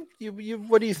know. You.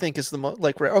 What do you think is the most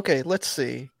like? Okay, let's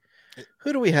see.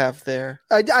 Who do we have there?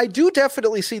 I do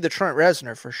definitely see the Trent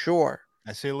Reznor for sure.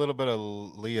 I see a little bit of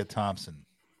Leah Thompson.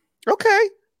 Okay,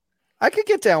 I could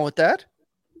get down with that.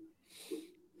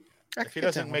 I If could he get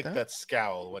doesn't down with make that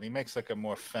scowl, when he makes like a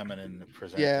more feminine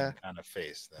presenting Yeah. kind of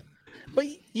face, then But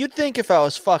you'd think if I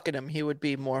was fucking him, he would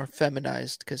be more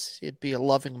feminized because it'd be a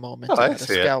loving moment, Oh, I not a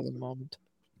see it. scowling moment.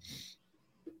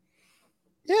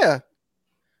 Yeah.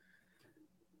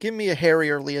 Give me a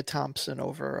hairier Leah Thompson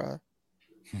over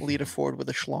Lita Ford with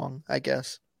a schlong, I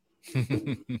guess.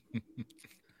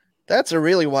 That's a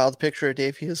really wild picture of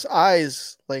Dave. His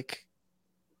eyes, like,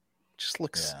 just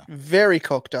looks Yeah. very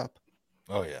coked up.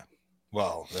 oh yeah.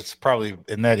 Well, that's probably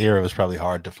in that era. It was probably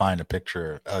hard to find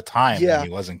a time Yeah. when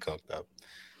he wasn't cooked up.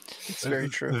 It's very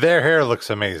true. Their hair looks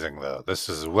amazing, though. This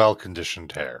is well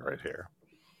conditioned hair right here.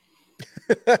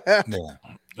 Yeah.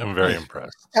 I'm very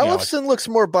impressed. Ellison looks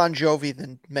more Bon Jovi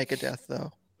than Megadeth,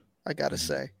 though. I gotta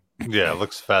say. Yeah, it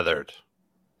looks feathered.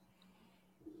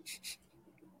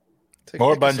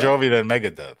 More Take Bon us out. Jovi than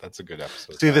Megadeth. That's a good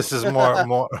episode. See, this is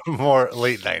more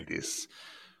late '90s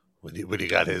when he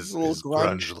got his A little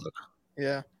grunge grunge. look.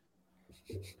 Yeah.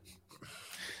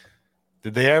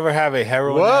 Did they ever have a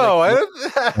heroin? Whoa,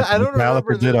 addict I don't remember.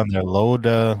 Metallica did on their Load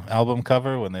album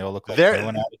cover when they all look like They're-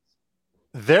 heroin addicts.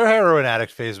 Their heroin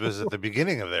addict phase was at the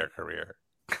beginning of their career,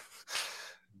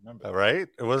 Remember? right?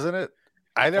 Wasn't it?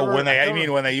 I never. Oh, when they, I I don't-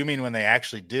 mean, when they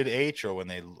actually did H, or when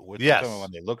they, Yes.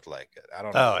 when they looked like it. I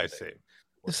don't know. Oh, what I they- see.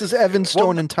 This is Evan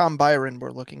Stone and Tom Byron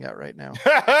we're looking at right now.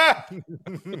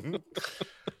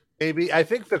 Maybe I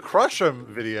think the Crush 'Em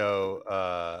video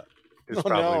is Oh,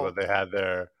 probably no. what they had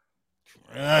there.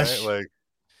 Crush, Right? Like,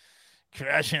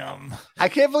 crush him, I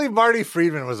can't believe Marty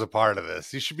Friedman was a part of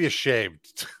this. He should be ashamed.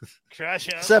 crush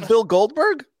him. Is that Bill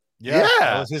Goldberg? Yeah, Yeah.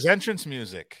 that was his entrance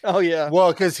music. Oh yeah.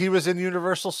 Well, because he was in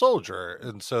Universal Soldier,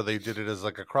 and so they did it as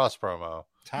like a cross promo.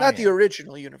 Not the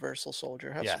original Universal Soldier.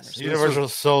 Have some Yes, respect. Universal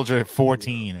Soldier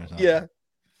 14 or something. Yeah.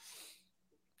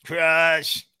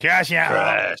 Crush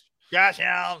him, crush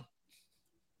him.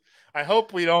 I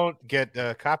hope we don't get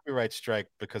a copyright strike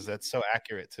because that's so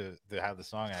accurate to how the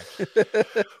song actually.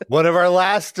 One of our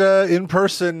last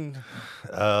in-person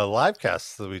live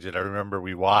casts that we did, I remember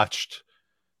we watched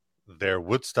their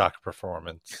Woodstock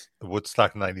performance,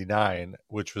 Woodstock 99,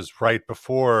 which was right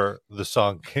before the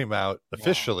song came out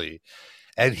officially.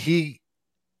 And he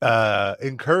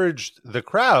encouraged the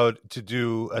crowd to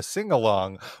do a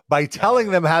sing-along by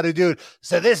telling them how to do it.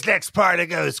 So this next part, it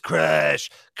goes crush,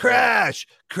 crush,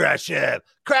 crush him,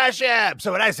 crush him.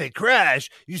 So when I say crush,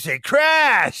 you say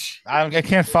crash. I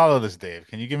can't follow this, Dave.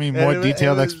 Can you give me more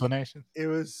detailed explanation? It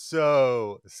was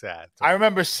so sad. I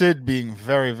remember Sid being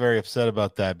very, very upset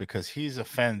about that because he's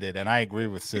offended, and I agree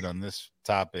with Sid on this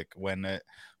topic. When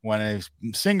a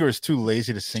singer is too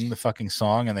lazy to sing the fucking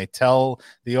song and they tell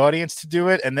the audience to do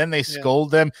it and then they scold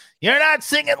them, you're not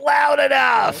singing loud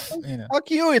enough. You know.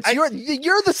 Fuck you.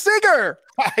 You're the singer.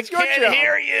 I can't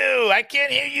hear you. I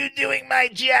can't hear you doing my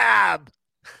job.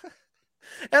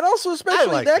 And also,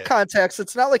 especially in that it. context,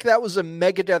 it's not like that was a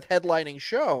Megadeth headlining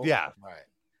show. Yeah. Right.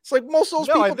 It's like most of those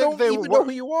people don't even know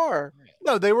who you are.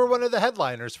 No, they were one of the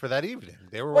headliners for that evening.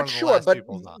 They were one of the last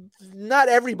people. Not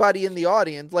everybody in the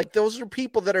audience. Like, those are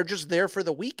people that are just there for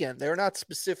the weekend. They're not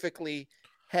specifically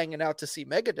hanging out to see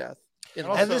Megadeth.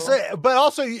 But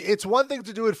also, it's one thing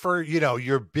to do it for,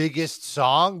 your biggest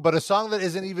song, but a song that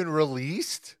isn't even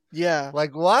released. Yeah.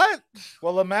 Like what?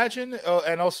 Well, imagine,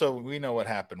 and also we know what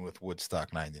happened with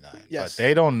Woodstock 99, yes. But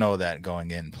they don't know that going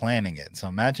in, planning it. So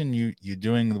imagine you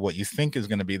doing what you think is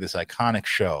going to be this iconic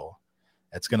show.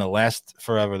 It's going to last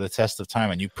forever, the test of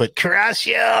time. And you put Crush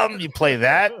Him, you play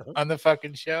that on the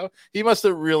fucking show. He must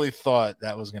have really thought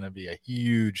that was going to be a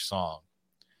huge song.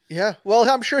 Yeah. Well,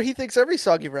 I'm sure he thinks every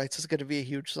song he writes is going to be a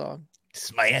huge song. This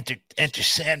is my Enter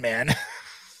Sandman.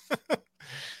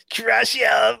 Crush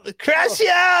Him, Crush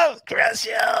Him, Crush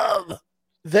Him.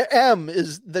 The M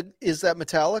is that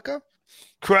Metallica?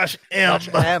 Crush M.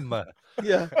 Crush M.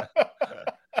 Yeah.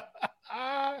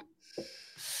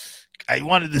 I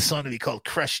wanted this song to be called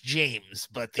Crush James,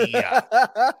 but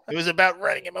it was about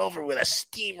running him over with a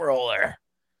steamroller.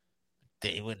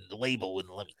 The label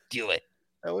wouldn't let me do it.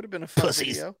 That would have been a fun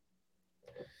Pussies. video.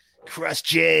 Crush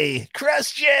J,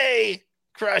 Crush J,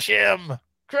 Crush him,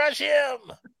 Crush him.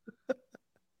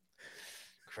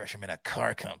 Crush him in a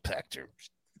car compactor.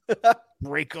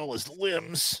 Break all his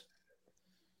limbs.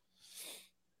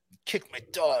 Kick my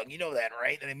dog. You know that,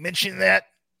 right? Did I mention that?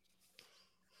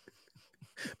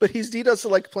 But he doesn't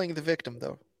like playing the victim,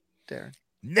 though, Darren.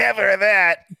 Never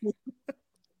that.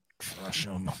 Crush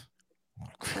him.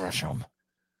 Crush him.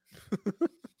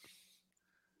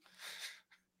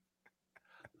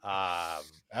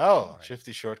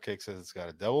 Shifty Shortcake says it's got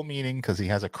a double meaning because he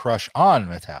has a crush on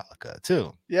Metallica,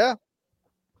 too. Yeah.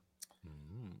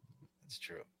 It's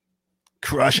true.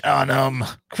 Crush on him.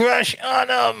 Crush on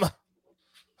him.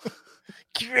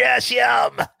 Crush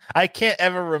him. I can't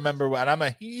ever remember what. I'm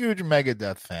a huge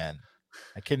Megadeth fan.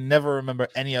 I can never remember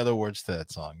any other words to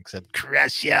that song except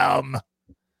crush him.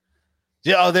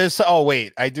 Yeah,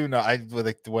 wait, I do know.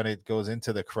 When it goes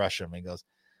into the crush him, he goes,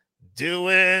 do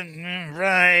it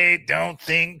right, don't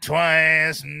think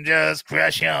twice, and just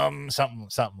crush him. Something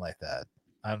like that.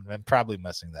 I'm probably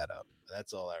messing that up.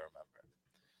 That's all I remember.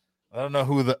 I don't know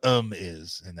who the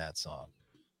is in that song.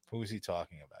 Who is he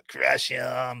talking about? Crush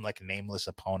him, like nameless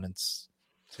opponents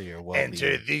to your well-being.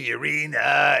 Enter the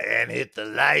arena and hit the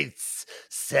lights.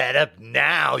 Set up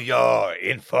now, you're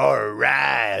in for a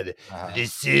ride.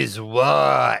 This is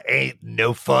war, ain't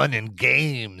no fun and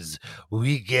games.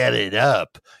 We get it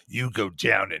up, you go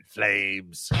down in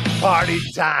flames. Party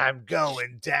time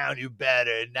going down, you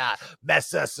better not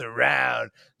mess us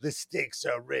around. The stakes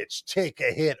are rich, take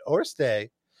a hit or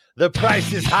stay. The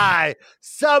price is high,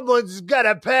 someone's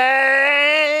gonna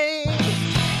pay.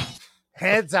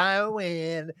 Heads I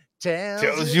win,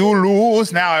 tells you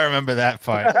lose. Now I remember that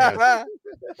part. Yes.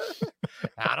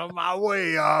 Out of my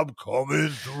way, I'm coming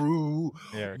through.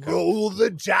 Roll the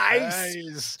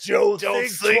dice. Don't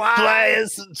think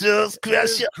twice. Just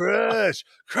crush it. Crush.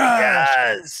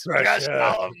 Yes. Crush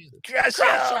him.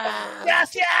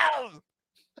 Crush him.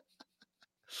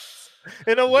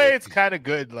 In a way, it's kind of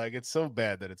good. Like, it's so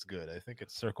bad that it's good. I think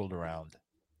it's circled around.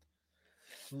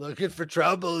 Looking for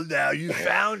trouble now. You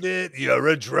found it. You're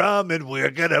a drum and we're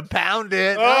going to pound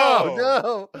it.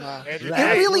 Oh, no. It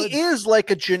really is like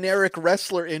a generic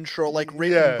wrestler intro, like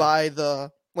written by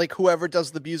whoever does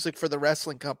the music for the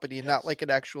wrestling company and not like an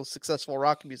actual successful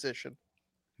rock musician.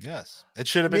 Yes. It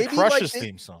should have been Crush's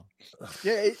theme song.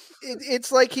 Yeah.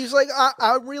 It's like, he's like,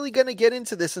 I'm really going to get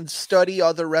into this and study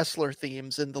other wrestler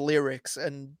themes and the lyrics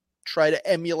and try to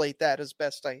emulate that as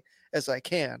best as I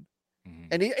can. Mm-hmm.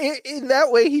 And in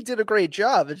that way, he did a great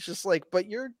job. It's just like, but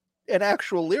you're an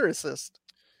actual lyricist.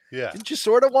 Yeah. Did you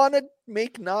sort of want to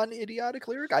make non-idiotic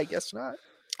lyric? I guess not.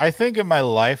 I think in my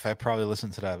life, I probably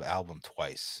listened to that album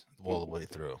twice all the way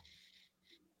through.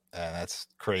 And that's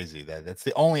crazy. That's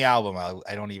the only album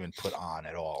I don't even put on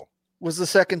at all. Was the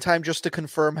second time just to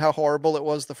confirm how horrible it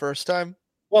was the first time?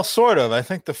 Well, sort of. I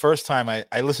think the first time I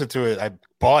listened to it, I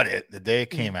bought it the day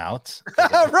it came out.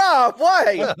 Rob,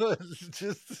 why?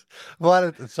 Just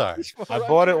wanted. Sorry, I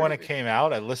bought it when it came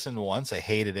out. I listened once. I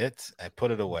hated it. I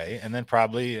put it away, and then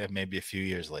probably maybe a few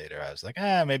years later, I was like,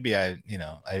 maybe I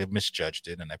misjudged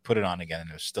it, and I put it on again, and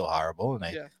it was still horrible. And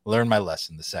I learned my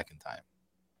lesson the second time.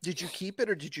 Did you keep it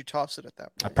or did you toss it at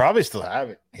that point? I probably still have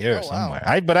it here somewhere.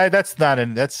 Wow. That's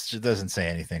doesn't say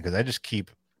anything because I just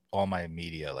keep all my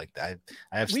media like that.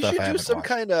 I have we stuff. should do some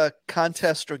kind of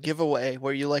contest or giveaway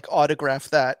where you like autograph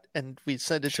that and we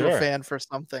send it to a fan for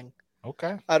something.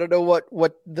 Okay. I don't know what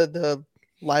the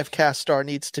live cast star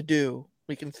needs to do.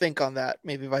 We can think on that.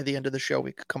 Maybe by the end of the show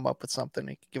we could come up with something.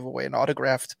 We could give away an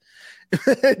autographed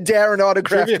Darren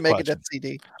autograph to make it that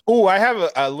CD. Oh, I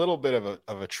have a little bit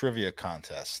of a trivia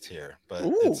contest here, but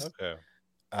it's okay.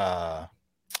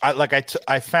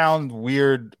 I found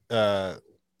weird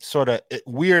sort of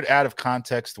weird out of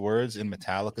context words in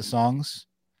Metallica songs,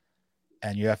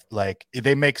 and you have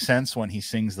they make sense when he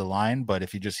sings the line, but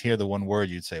if you just hear the one word,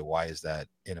 you'd say, why is that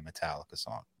in a Metallica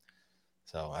song?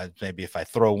 So maybe if I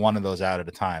throw one of those out at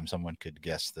a time, someone could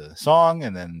guess the song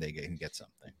and then they can get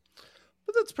something.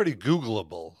 But that's pretty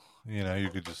Googleable. You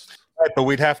could just but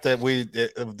we'd have to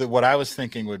what I was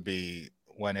thinking would be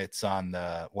when it's on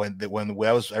I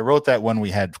wrote that when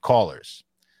we had callers.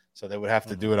 So they would have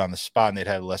to do it on the spot, and they'd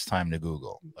have less time to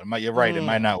Google. But you're right; it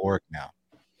might not work now.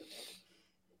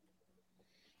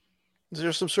 Is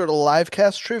there some sort of live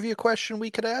cast trivia question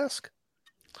we could ask?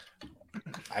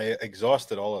 I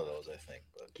exhausted all of those, I think.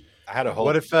 But I had a whole.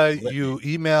 What if you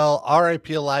email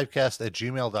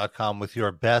riplivecast@gmail.com with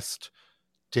your best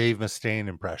Dave Mustaine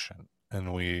impression,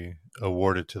 and we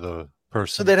award it to the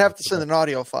person? So they'd have to send an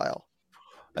audio file.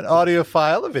 An audio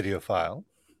file, a video file.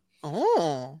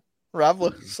 Oh. Rob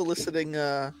was soliciting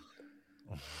some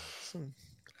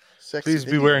sexy Please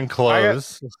be video. wearing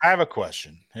clothes. I have a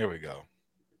question. Here we go.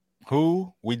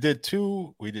 We did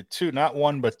two, not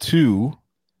one, but two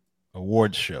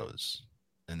award shows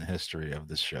in the history of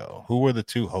this show. Who were the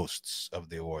two hosts of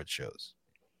the award shows?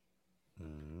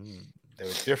 They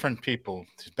were different people.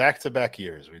 Back-to-back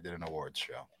years, we did an awards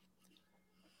show.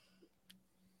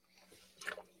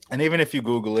 And even if you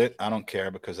Google it, I don't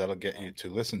care because that'll get you to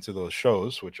listen to those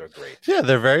shows, which are great. Yeah,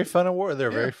 they're very fun awards.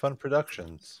 They're very fun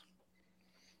productions.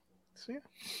 So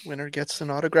winner gets an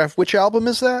autograph. Which album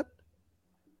is that?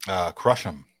 Crush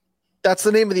 'Em. That's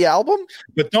the name of the album?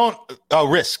 But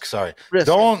Risk. Sorry. Risk,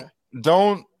 don't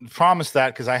promise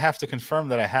that because I have to confirm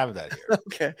that I have that here.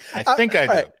 Okay. I think I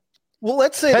do. Right. Well,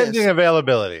 let's say Pending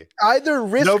availability. Either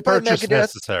Risk no by purchase Megadeth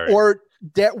necessary. or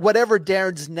whatever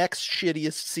Darren's next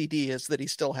shittiest CD is that he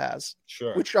still has.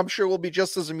 Sure. Which I'm sure will be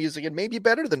just as amusing and maybe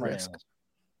better than Risk.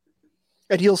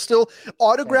 And he'll still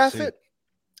autograph it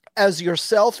as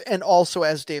yourself and also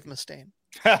as Dave Mustaine.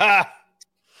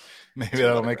 Maybe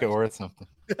that'll make it worth something.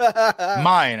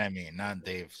 Mine, I mean, not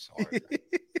Dave's.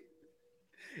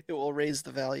 It will raise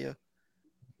the value.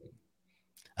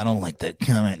 I don't like that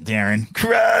comment, Darren.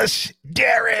 Crush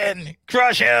Darren.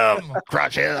 Crush him.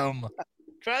 Crush him.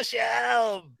 Crush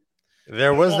him.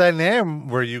 There was that name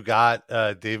where you got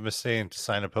Dave Mustaine to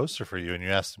sign a poster for you, and you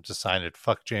asked him to sign it.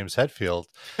 Fuck James Hetfield.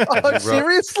 Oh,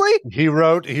 seriously? He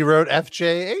wrote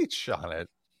FJH on it.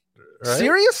 Right?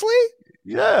 Seriously?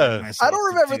 Yeah. I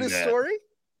don't remember this story.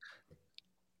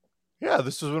 Yeah,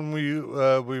 this was when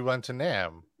we went to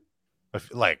NAMM.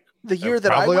 Like the year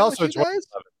that I went also with you guys?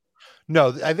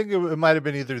 No, I think it might have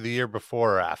been either the year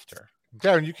before or after.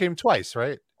 Darren, you came twice,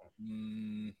 right?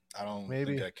 I don't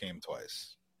think I came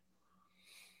twice.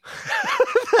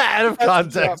 Out of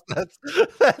context.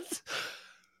 That's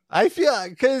I feel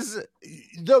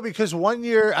because one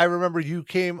year I remember you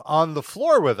came on the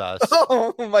floor with us.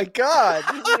 Oh my god.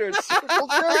 You're a circle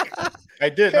jerk. I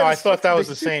did. No, I thought that was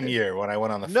the same year when I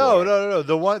went on the floor. No.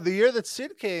 The year that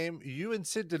Sid came, you and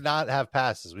Sid did not have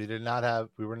passes. We were not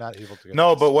able to get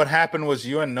No, passes. but what happened was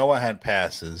you and Noah had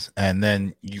passes, and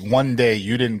then one day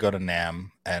you didn't go to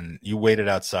NAMM, and you waited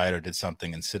outside or did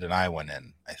something, and Sid and I went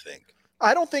in, I think.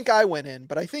 I don't think I went in,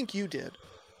 but I think you did.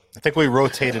 I think we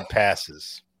rotated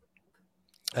passes.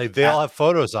 They all have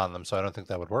photos on them, so I don't think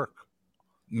that would work.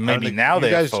 Maybe now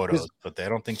they have photos, but I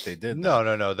don't think they did.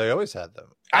 No. They always had them.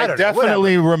 I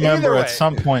definitely remember at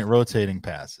some point rotating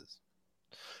passes.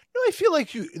 No, I feel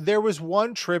like there was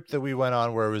one trip that we went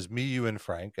on where it was me, you, and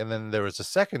Frank, and then there was a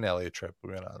second Elliot trip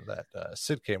we went on that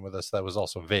Sid came with us. That was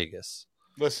also Vegas.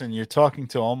 Listen, you're talking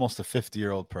to almost a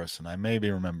 50-year-old person. I may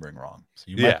be remembering wrong, so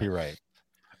you might be right.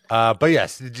 But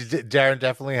yes, Darren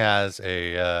definitely has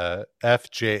a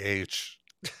FJH.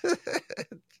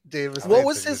 Davis. What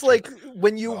was his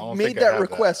when you made that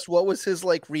request? What was his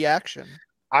reaction?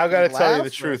 I got to You tell you the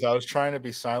laugh, truth. or- I was trying to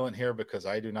be silent here because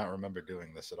I do not remember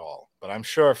doing this at all. But I'm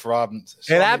sure if Rob, It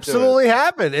absolutely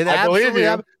happened. It I believe absolutely you.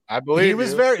 happened. I believe He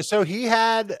was you. very. So he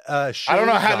had. I don't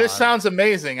know how this on. sounds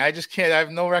amazing. I just can't. I have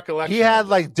no recollection. He had of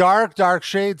it. like dark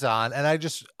shades on, and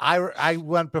I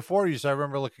went before you, so I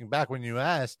remember looking back when you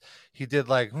asked. He did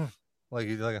like he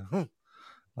did like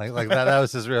that. That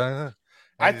was his real.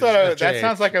 I thought that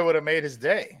sounds like I would have made his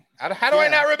day. How do I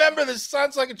not remember this?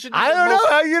 Sounds like it should. Be I don't know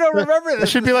how you don't remember this. This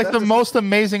should be like the most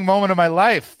amazing moment of my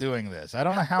life doing this. I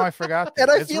don't know how I forgot. This.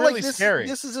 And I It's feel really like scary.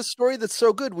 this is a story that's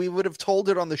so good. We would have told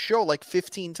it on the show like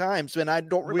 15 times, and I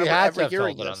don't remember We had ever to have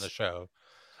hearing told it this. on the show.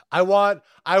 I want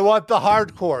the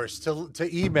hardcores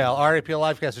to email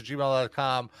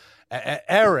raplifecast@gmail.com.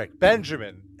 Eric,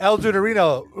 Benjamin, El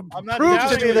Duderino, I'm not prove to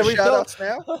doubting me you. that we told. Shout-outs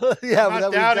now? Yeah, I'm but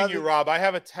not that doubting we've you, done- Rob. I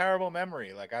have a terrible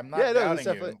memory. Like I'm not Yeah, no, doubting it's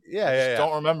you. definitely- I yeah, just yeah.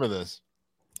 don't remember this.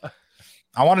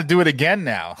 I want to do it again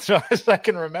now, so I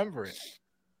can remember it.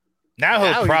 Now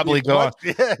Now he'll you probably need go. one-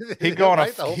 Yeah, He'd go on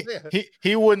right, the whole a. thing.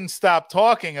 He wouldn't stop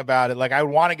talking about it. Like I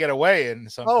would want to get away.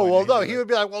 And some. Oh point, well, and no, he'd be he like, would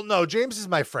be like, "Well, no, James is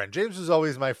my friend. James was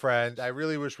always my friend. I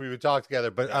really wish we would talk together,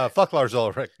 but fuck Lars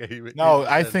Ulrich." No,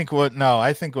 I think what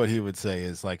he would say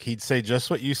is like he'd say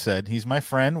just what you said. He's my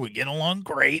friend. We get along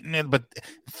great, but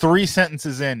 3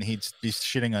 sentences in, he'd be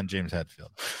shitting on James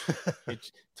Hetfield. He'd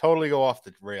totally go off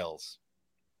the rails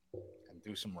and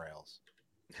do some rails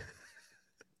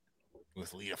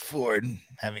with Lita Ford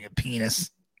having a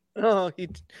penis. Oh, he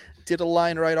did a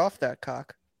line right off that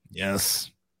cock. Yes,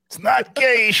 it's not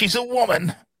gay. She's a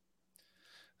woman.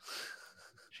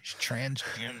 She's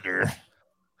transgender.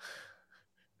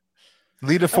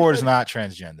 Lita Ford is not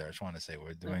transgender. I just want to say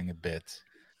we're doing a bit.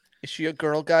 Is she a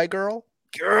girl, guy, girl?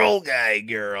 Girl, guy,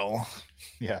 girl.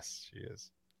 Yes, she is.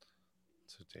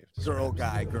 So Dave, Girl,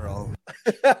 guy, girl.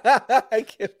 I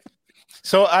can't.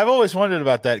 So I've always wondered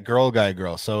about that girl, guy,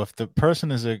 girl. So if the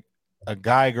person is a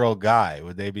guy, girl, guy,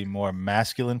 would they be more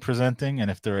masculine presenting?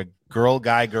 And if they're a girl,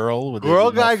 guy, girl, would they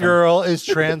girl, be more guy, girl is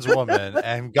trans woman,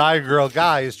 and guy, girl,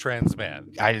 guy is trans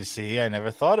man. I see. I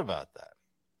never thought about that.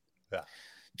 Yeah.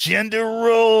 Gender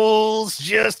roles,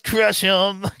 just crush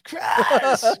them.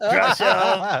 Crush them.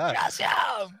 Crush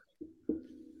them.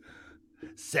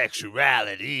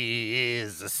 Sexuality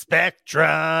is a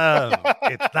spectrum.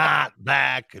 It's not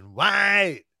black and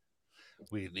white.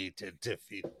 We need to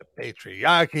defeat the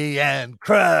patriarchy and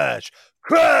crush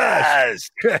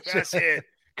it.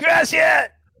 Crush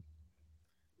it.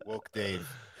 Woke Dave.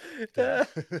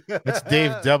 That's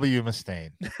Dave W.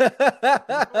 Mustaine.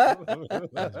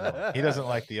 He doesn't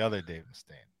like the other Dave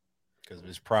Mustaine because of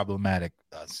his problematic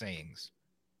sayings.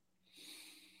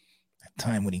 That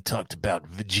time when he talked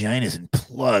about vaginas and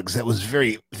plugs, that was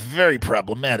very, very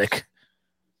problematic.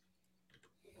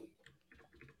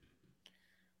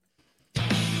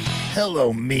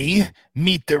 Hello, me.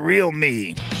 Meet the real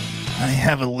me. I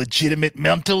have a legitimate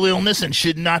mental illness and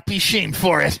should not be shamed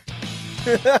for it.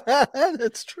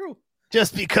 That's true.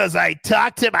 Just because I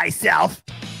talk to myself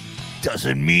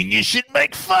doesn't mean you should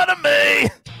make fun of me.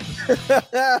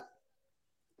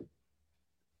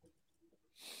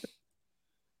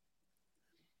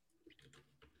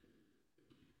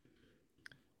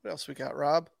 What else we got,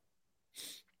 Rob?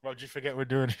 Well, did you forget we're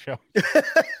doing a show?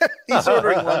 He's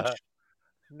ordering lunch.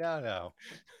 No.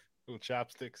 Little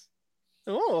chopsticks.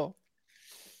 Oh.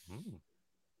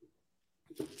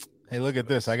 Hey, look at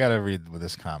this. I got to read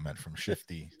this comment from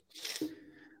Shifty.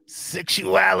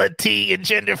 Sexuality and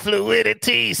gender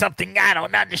fluidity, something I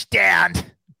don't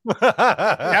understand.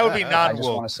 That would be I just want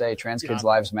non-woke. to say trans kids'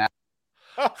 lives matter.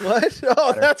 What?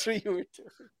 Oh, that's what you were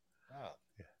doing.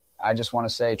 I just want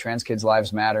to say trans kids'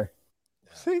 lives matter.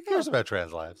 Who cares about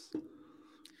trans lives?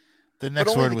 The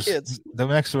next only word the was kids. the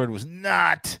next word was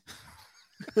not.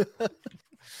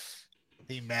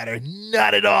 They matter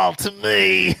not at all to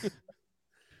me.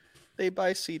 They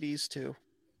buy CDs too.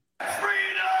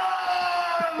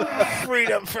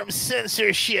 Freedom from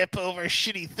censorship over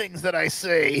shitty things that I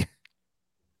say.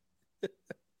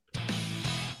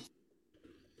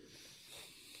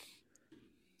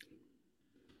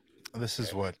 This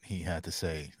is what he had to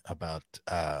say about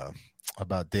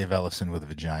Dave Ellison with a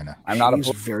vagina. I'm not She's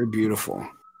a very beautiful.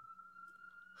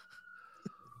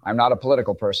 I'm not a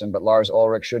political person, but Lars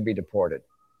Ulrich should be deported.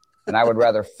 And I would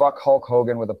rather fuck Hulk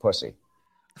Hogan with a pussy.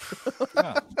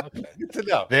 Oh, okay. Good to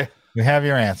know. There, we have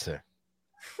your answer.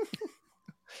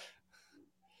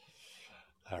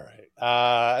 All right.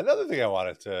 Another thing I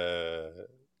wanted to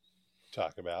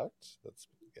talk about. Let's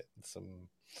get some.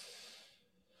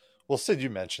 Well, Sid, you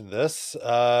mentioned this.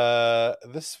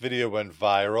 This video went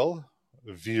viral.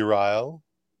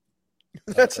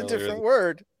 That's a earlier different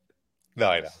word. No,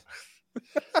 I know.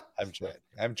 I'm joking.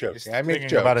 I'm joking. He's I make thinking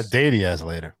jokes about a date he has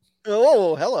later.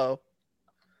 Oh, hello.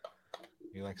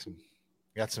 You like some?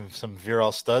 You got some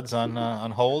virile studs on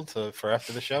hold for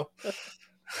after the show.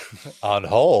 On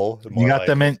hold. You got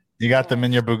them in. You got them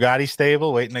in your Bugatti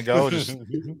stable, waiting to go.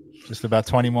 Just about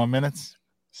 20 more minutes.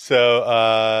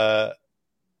 So,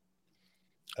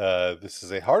 this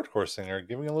is a hardcore singer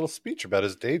giving a little speech about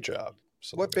his day job.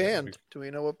 So What band? Do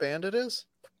we know what band it is?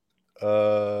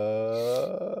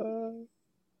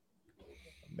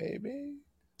 Maybe.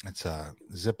 It's a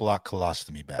Ziploc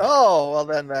colostomy bag. Oh, well,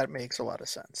 then that makes a lot of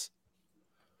sense.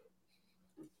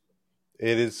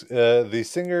 It is the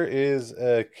singer is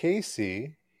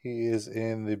Casey. He is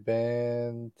in the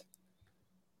band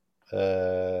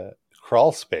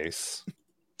Crawl Space.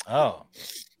 Oh,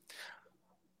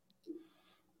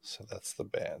 so that's the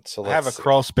band. So I have a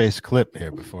Crawl Space clip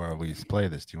here before we play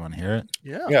this. Do you want to hear it?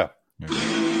 Yeah. Yeah.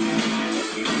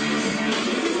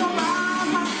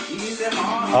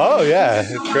 Oh yeah,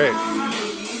 it's great.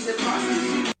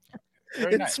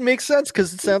 It nice. makes sense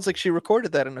because it sounds like she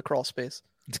recorded that in a crawl space.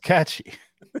 It's catchy.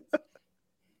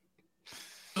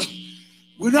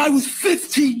 When I was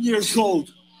 15 years old,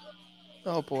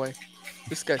 Oh boy,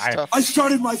 this guy's tough. I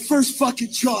started my first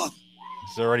fucking job.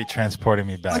 It's already transporting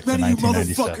me back Like to many of you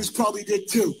 1997. motherfuckers probably did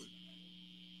too.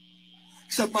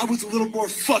 Except mine was a little more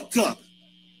fucked up.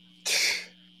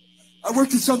 I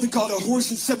worked at something called a horse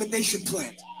insemination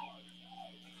plant.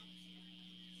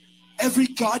 Every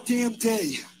goddamn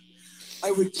day,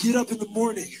 I would get up in the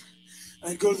morning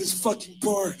and I'd go to this fucking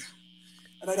barn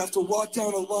and I'd have to walk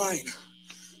down a line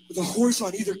with a horse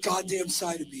on either goddamn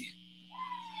side of me.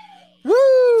 Woo!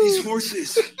 These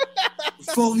horses were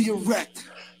fully erect,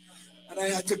 and I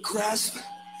had to grasp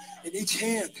in each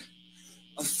hand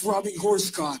a throbbing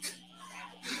horse cock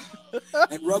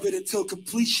and rub it until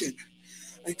completion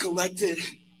and collect it.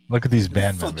 Look at these in a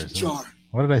band fucking members. jar.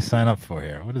 What did I sign up for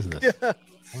here? What is this? Yeah.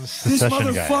 This This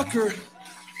secession guy. motherfucker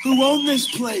who owned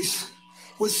this place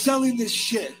was selling this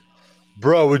shit.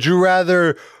 Bro, would you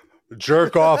rather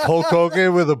jerk off Hulk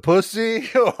Hogan with a pussy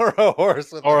or a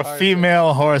horse with Or a heart?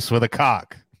 female horse with a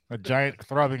cock. A giant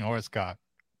throbbing horse cock.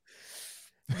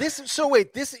 So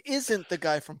wait, this isn't the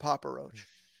guy from Papa Roach.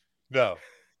 No,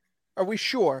 Are we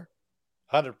sure?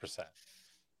 100%.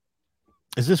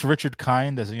 Is this Richard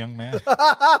Kind as a young man?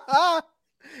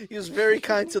 He was very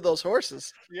kind to those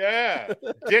horses. Yeah.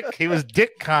 Dick. He was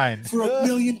Dick Kind. For $1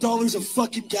 million a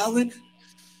fucking gallon,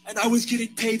 and I was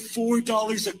getting paid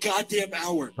 $4 a goddamn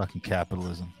hour. Fucking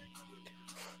capitalism.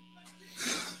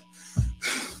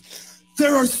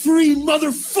 There are 3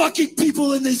 motherfucking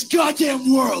people in this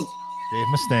goddamn world. Dave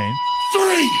Mustaine.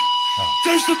 3!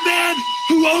 There's the man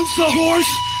who owns the horse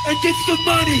and gets the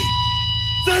money.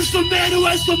 There's the man who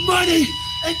has the money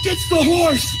and gets the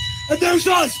horse. And there's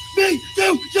us, me,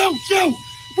 you.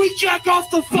 We jack off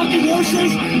the fucking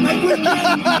horses and we get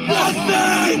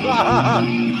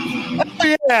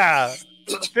nothing. Yeah.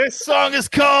 This song is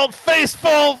called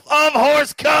Faceful of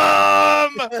Horse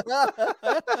Cum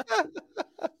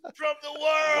from the world.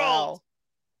 Wow.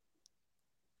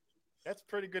 That's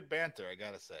pretty good banter, I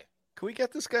gotta say. Can we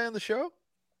get this guy on the show?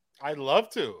 I'd love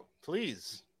to.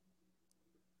 Please.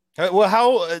 Well,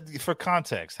 how for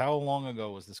context, how long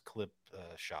ago was this clip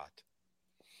shot?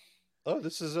 Oh,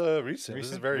 this is recent.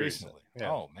 This is very recent.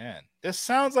 Yeah. Oh man, this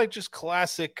sounds like just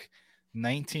classic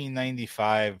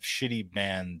 1995 shitty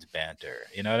band banter.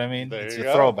 You know what I mean? There It's you a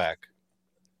go. throwback.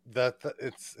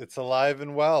 It's alive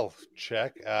and well.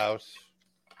 Check out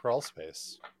Crawl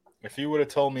Space. If you would have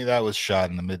told me that was shot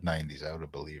in the mid 90s, I would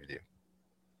have believed you.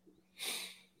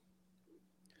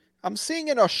 I'm seeing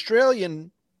an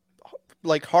Australian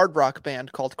like hard rock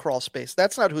band called Crawl Space.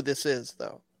 That's not who this is,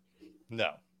 though.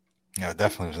 No. No, it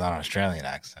definitely was not an Australian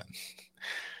accent.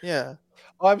 Yeah.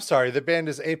 Oh, I'm sorry. The band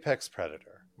is Apex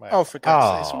Predator. Oh, for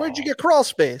God's sake. So where'd you get Crawl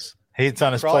Space? Hey, it's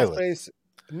on his Crawl playlist. Space.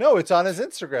 No, it's on his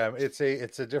Instagram.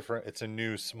 It's a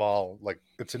new small, like,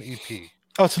 it's an EP.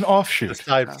 Oh, it's an offshoot.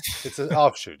 It's an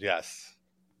offshoot, yes.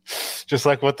 Just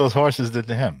like what those horses did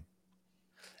to him.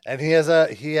 And he has a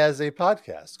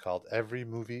podcast called Every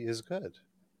Movie Is Good.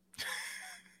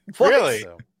 Really?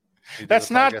 So he does That's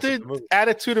a not podcast the of movies.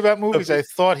 attitude about movies I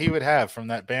thought he would have from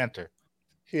that banter.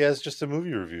 He has just a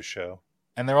movie review show.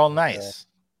 And they're all nice.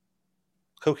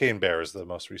 Cocaine Bear is the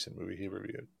most recent movie he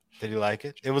reviewed. Did you like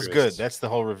it? It was Yes. good. That's the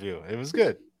whole review. It was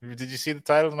good. Did you see the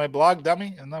title of my blog,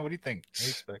 dummy? And now, what do you think? What do you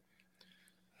expect?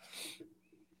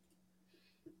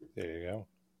 There you go.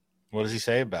 What does he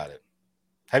say about it?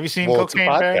 Have you seen Well, it's a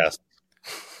Cocaine Bear? podcast.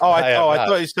 Oh, I have I not.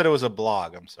 thought you said it was a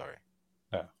blog. I'm sorry.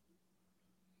 No.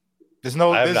 There's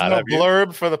no I have not. Have you?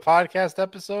 blurb for the podcast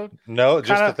episode. No, just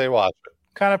Kinda- that they watch it.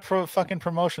 kind of fucking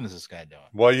promotion is this guy doing?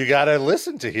 Well, you got to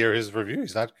listen to hear his review.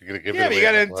 He's not going to give it Yeah, away. but you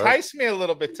got to on the blurb. entice me a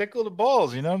little bit, tickle the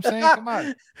balls. You know what I'm saying? Come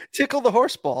on, Tickle the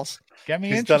horse balls. get me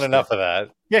He's interested. done enough of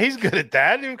that. Yeah, he's good at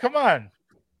that, dude. Come on.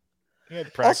 You had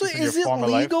Also, practice in is your it former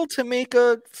life. legal to make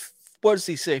what does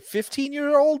he say,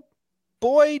 15-year-old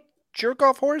boy jerk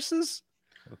off horses?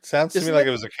 It sounds to Isn't me like it-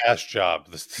 it was a cash job.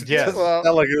 This Yeah. doesn't Well-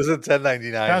 sound like it was a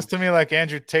 1099. Sounds to me like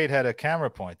Andrew Tate had a camera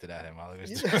pointed at him while he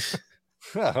was doing it.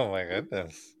 Oh my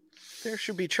goodness. There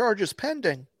should be charges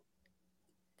pending.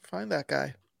 Find that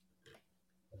guy.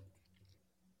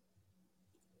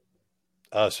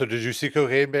 So did you see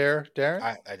Cocaine Bear,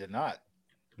 Darren? I did not.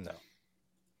 No.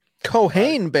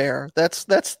 Kohen Bear. That's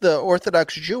the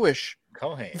Orthodox Jewish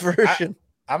Kohen. version.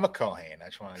 I'm a Kohen. I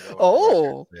just want to go.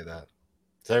 Oh. Say that.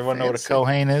 Does everyone know what a Fancy.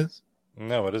 Kohen is?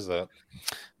 No, what is that?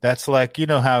 That's like, you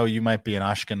know how you might be an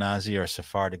Ashkenazi or a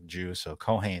Sephardic Jew. So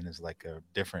Kohen is like a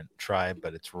different tribe,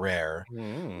 but it's rare.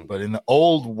 Mm. But in the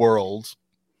old world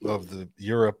of the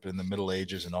Europe in the Middle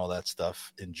Ages and all that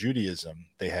stuff, in Judaism,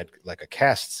 they had like a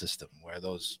caste system where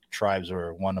those tribes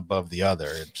were one above the other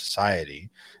in society.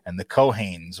 And the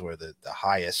Kohens were the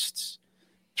highest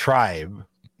tribe.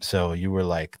 So you were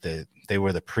like they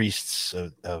were the priests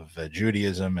of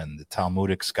Judaism and the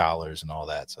Talmudic scholars and all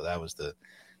that. So that was the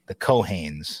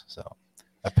Kohens. So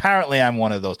apparently I'm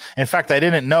one of those. In fact, I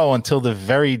didn't know until the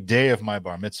very day of my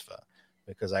bar mitzvah,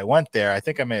 because I went there. I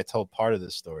think I may have told part of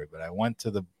this story, but I went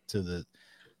to the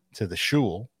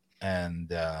shul, and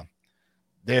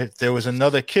there was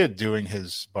another kid doing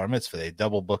his bar mitzvah. They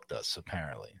double booked us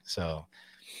apparently. So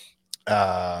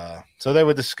they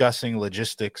were discussing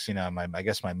logistics. You know, I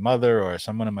guess my mother or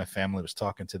someone in my family was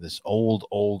talking to this old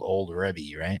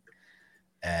Rebbe, right?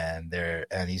 And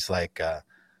he's like,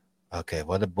 okay,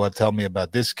 what? Tell me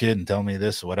about this kid and tell me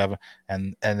this or whatever.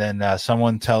 And then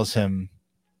someone tells him,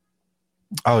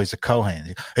 oh, he's a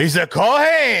Kohen. He's a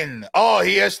Kohen. Oh,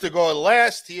 he has to go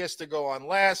last. He has to go on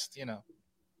last. You know,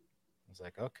 I was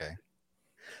like, okay.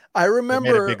 I They made a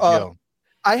remember big deal.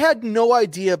 I had no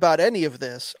idea about any of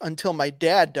this until my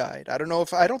dad died. I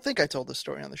don't think I told this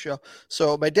story on the show.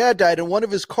 So my dad died, and one of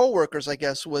his coworkers, I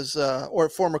guess, was or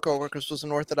former coworkers, was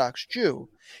an Orthodox Jew,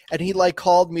 and he like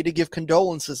called me to give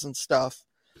condolences and stuff.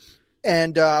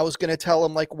 And I was going to tell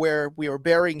him like where we were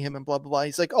burying him and blah blah blah.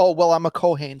 He's like, "Oh well, I'm a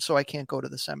Kohen, so I can't go to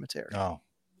the cemetery." Oh,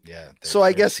 yeah. So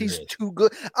I guess he's too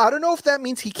good. I don't know if that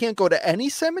means he can't go to any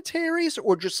cemeteries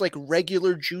or just like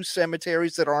regular Jew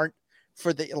cemeteries that aren't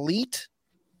for the elite.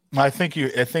 I think you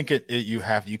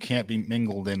can't be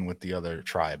mingled in with the other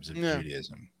tribes of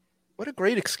Judaism. What a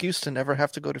great excuse to never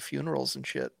have to go to funerals and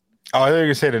shit. Oh, I thought you were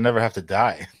gonna say to never have to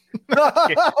die.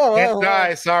 Can't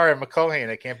die. Sorry, I'm a Kohen.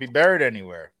 I can't be buried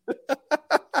anywhere.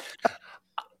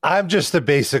 I'm just a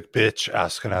basic bitch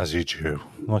Ashkenazi Jew.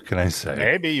 What can I say?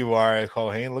 Maybe you are a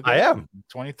Kohen. Look, I am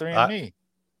 23andMe.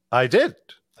 I did.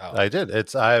 Oh. I did.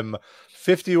 I'm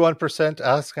 51%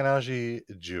 Ashkenazi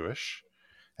Jewish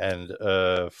and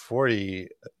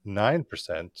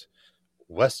 49%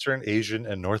 Western Asian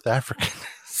and North African.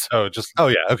 So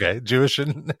Jewish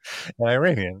and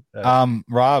Iranian.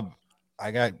 Rob,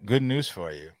 I got good news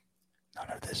for you.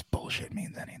 None of this bullshit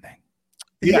means anything.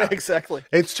 Yeah, exactly.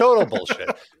 It's total bullshit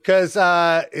because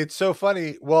it's so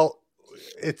funny. Well,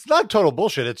 it's not total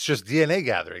bullshit. It's just DNA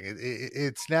gathering.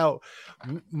 It's now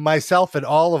myself and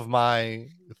all of my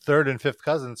third and fifth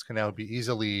cousins can now be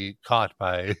easily caught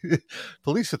by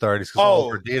police authorities because all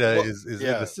of our data is in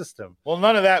the system. Well,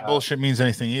 none of that bullshit means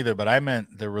anything either, but I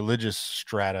meant the religious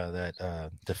strata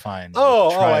that define.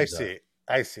 I see.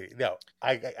 I see. No,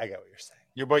 I get what you're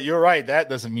saying. But you're right. That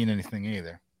doesn't mean anything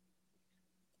either.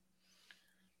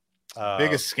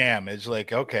 Biggest scam. It's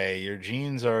like, okay, your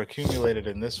genes are accumulated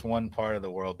in this one part of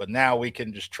the world, but now we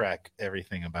can just track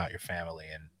everything about your family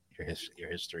and your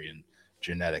history and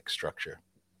genetic structure.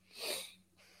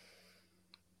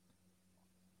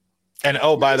 And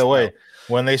by the way,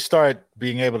 when they start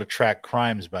being able to track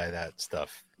crimes by that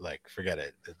stuff, like forget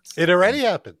it. It already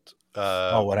happened.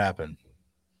 What happened?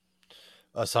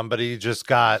 Somebody just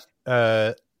got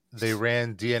they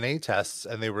ran DNA tests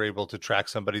and they were able to track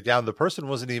somebody down. The person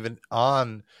wasn't even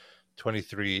on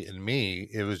 23andMe.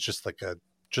 It was just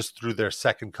just through their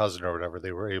second cousin or whatever,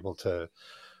 they were able to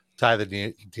tie the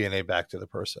DNA back to the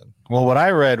person. Well, what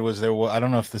I read was I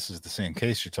don't know if this is the same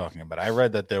case you're talking about. I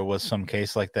read that there was some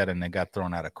case like that and they got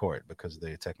thrown out of court because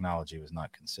the technology was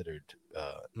not considered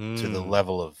to the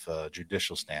level of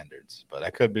judicial standards, but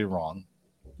I could be wrong.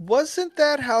 Wasn't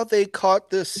that how they caught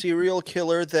the serial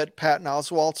killer that Patton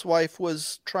Oswalt's wife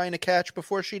was trying to catch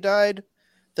before she died?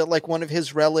 That like one of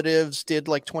his relatives did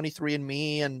like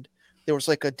 23andMe and there was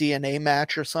like a DNA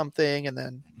match or something, and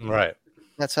then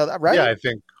That's how that right? Yeah,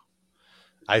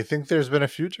 I think there's been a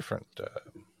few different.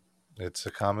 It's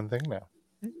a common thing now.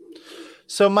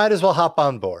 So might as well hop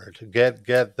on board. Get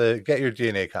your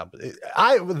DNA comp.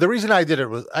 The reason I did it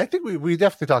was I think we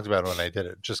definitely talked about it when I did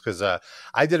it, just because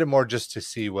I did it more just to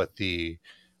see what the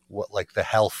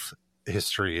health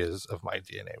history is of my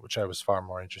DNA, which I was far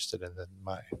more interested in than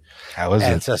my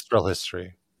ancestral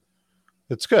history.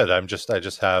 It's good.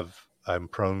 I'm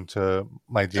prone to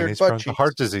my DNA is prone to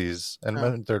heart disease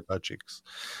and third butt cheeks.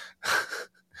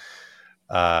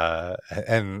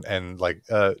 And like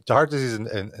to heart disease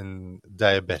and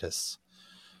diabetes.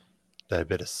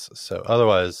 So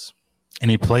otherwise,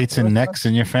 any plates and necks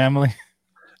in your family?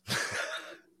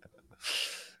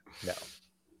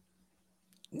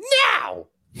 No.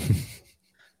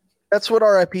 That's what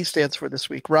RIP stands for this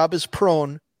week. Rob is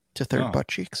prone to third butt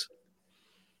cheeks.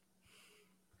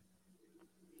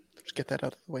 Just get that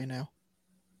out of the way now.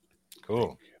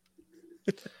 Cool.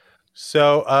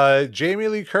 So Jamie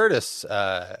Lee Curtis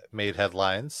made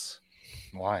headlines.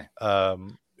 Why?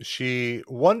 She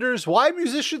wonders why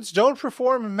musicians don't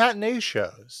perform in matinee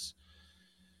shows.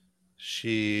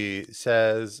 She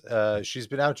says she's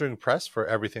been out doing press for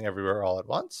Everything Everywhere All at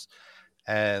Once.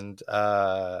 And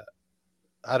I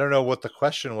don't know what the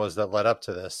question was that led up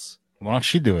to this. Why don't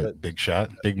she do it? Big shot,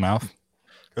 big mouth.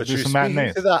 Go But do she's some speaking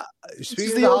matinees. to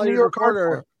the New York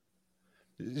Reporter.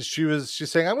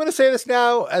 She's saying, I'm going to say this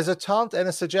now as a taunt and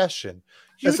a suggestion.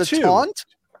 As a taunt?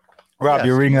 Rob, Yes.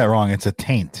 you're reading that wrong. It's a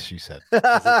taint, she said.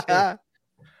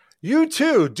 You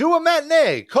too, do a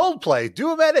matinee. Coldplay,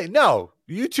 do a matinee. No,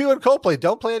 you two and Coldplay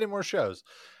don't play any more shows.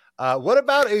 What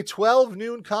about a 12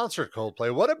 noon concert,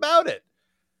 Coldplay? What about it?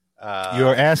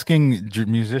 You're asking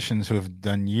musicians who have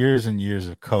done years and years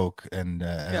of coke and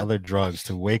other drugs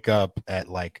to wake up at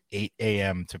like 8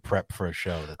 a.m. to prep for a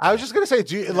show. I was just going to say,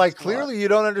 clearly you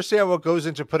don't understand what goes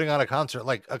into putting on a concert.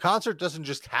 Like a concert doesn't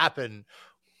just happen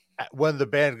when the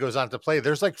band goes on to play.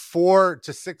 There's like 4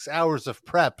 to 6 hours of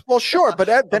prep. Well, sure, but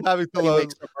then having to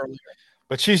load.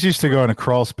 But she's used to going to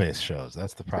crawl space shows.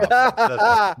 That's the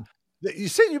problem.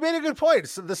 You made a good point.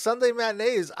 So the Sunday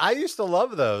matinees, I used to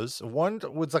love those. One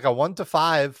was like a 1 to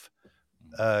 5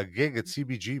 gig at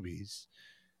CBGB's.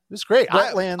 It was great.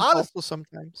 Wetland also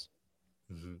sometimes.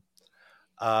 Mm-hmm.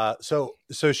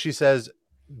 So she says,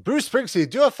 Bruce Springsteen,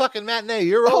 do a fucking matinee.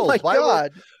 You're old. Oh my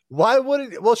God. Why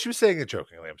wouldn't? Well, she was saying it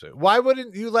jokingly. I'm saying, why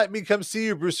wouldn't you let me come see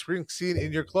you, Bruce Springsteen,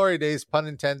 in your glory days, pun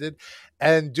intended,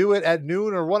 and do it at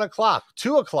noon or 1 o'clock,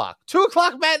 2 o'clock, 2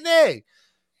 o'clock matinee?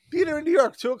 Theater in New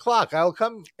York, 2 o'clock. I'll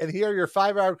come and hear your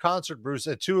 5-hour concert, Bruce,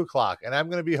 at 2 o'clock, and I'm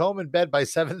going to be home in bed by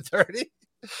 7:30.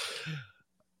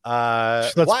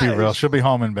 Let's be real. She'll be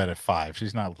home in bed at 5.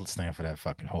 She's not staying for that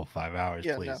fucking whole 5 hours,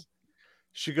 please. No.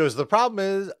 She goes, the problem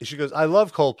is, I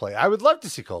love Coldplay. I would love to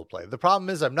see Coldplay. The problem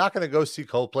is I'm not going to go see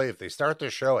Coldplay if they start their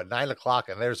show at 9 o'clock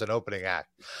and there's an opening act.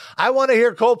 I want to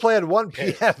hear Coldplay at 1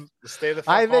 p.m. Stay the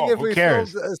fuck I think home. if we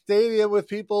filled a stadium with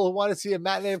people who want to see a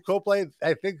matinee of Coldplay,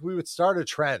 I think we would start a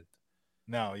trend.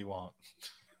 No, you won't.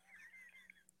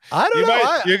 I don't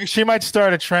know. She might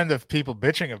start a trend of people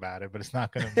bitching about it, but it's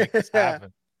not going to make this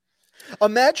happen.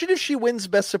 Imagine if she wins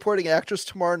Best Supporting Actress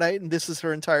tomorrow night and this is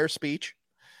her entire speech.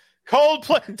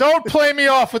 Coldplay, don't play me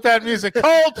off with that music.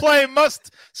 Coldplay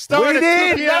must start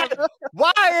at 2 p.m.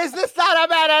 Why is this not a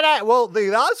matinee? Well, the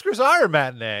Oscars are a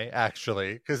matinee,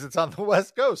 actually, because it's on the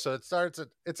West Coast. So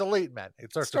it's a late matinee.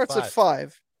 It starts at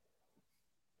 5.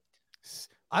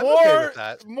 I'm okay with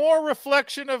that. More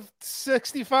reflection of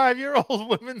 65-year-old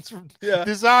women's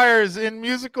desires in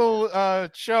musical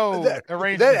show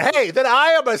arrangements. Then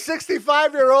I am a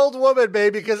 65-year-old woman,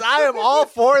 baby, because I am all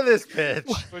for this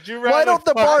pitch. Would you Why don't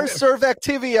the bars serve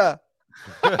Activia?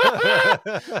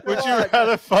 Would you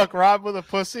rather fuck Rob with a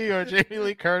pussy or Jamie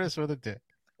Lee Curtis with a dick?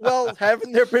 Well,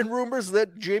 haven't there been rumors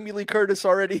that Jamie Lee Curtis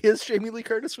already is Jamie Lee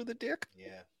Curtis with a dick?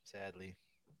 Yeah, sadly.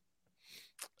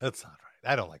 That's not right.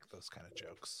 I don't like those kind of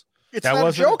jokes. It's not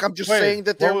a joke. I'm just saying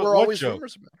that there were always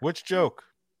rumors about it. Which joke?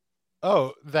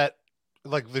 Oh, that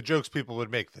like the jokes people would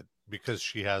make that because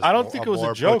she has. I don't think it was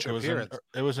a joke.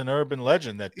 It was an urban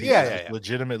legend that people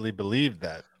legitimately believed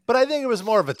that. But I think it was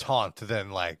more of a taunt than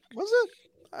like. Was it?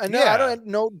 I know. Yeah. I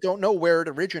don't know where it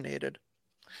originated.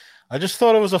 I just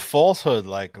thought it was a falsehood,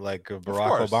 like Barack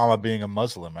Obama being a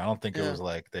Muslim. I don't think it was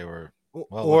like they were.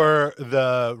 Or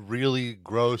the really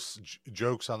gross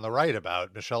jokes on the right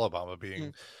about Michelle Obama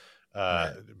being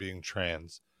being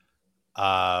trans.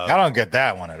 I don't get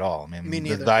that one at all. I mean, me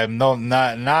neither. I'm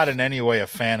not in any way a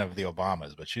fan of the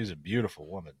Obamas, but she's a beautiful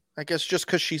woman. I guess just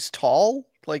because she's tall,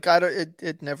 like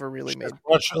it never really made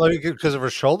because of her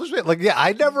shoulders. Like,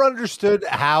 I never understood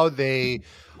how they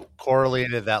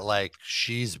correlated that. Like,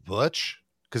 she's butch.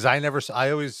 because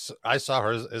I saw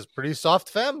her as pretty soft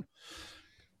femme.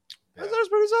 I thought it was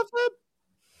pretty soft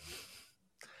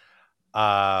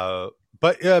femme.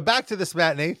 But back to this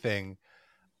matinee thing.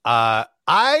 I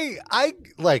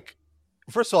like.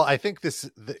 First of all, I think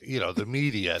the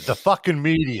media, the fucking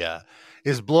media,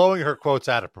 is blowing her quotes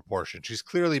out of proportion. She's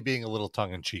clearly being a little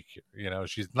tongue in cheek here.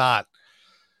 She's not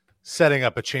setting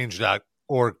up a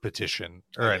change.org petition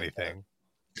or anything.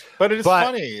 But it's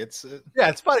funny. It's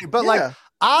funny. But like,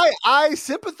 I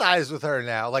sympathize with her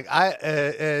now. Like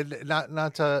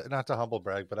not to humble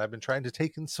brag, but I've been trying to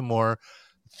take in some more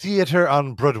theater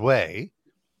on Broadway.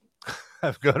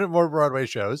 I've gone to more Broadway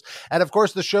shows, and of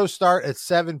course, the shows start at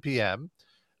 7 p.m.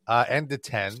 End at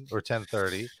 10 or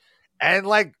 10:30, and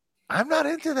like, I'm not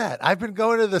into that. I've been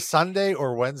going to the Sunday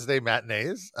or Wednesday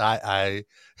matinees. I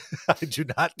do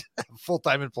not have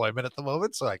full-time employment at the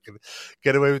moment, so I can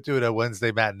get away with doing a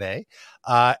Wednesday matinee.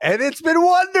 And it's been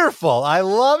wonderful. I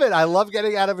love it. I love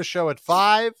getting out of a show at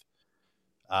 5.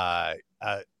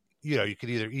 You can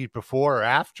either eat before or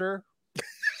after.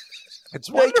 It's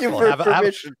wonderful. Thank you for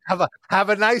permission. Have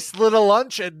a nice little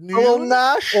lunch at noon,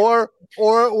 or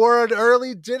an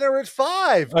early dinner at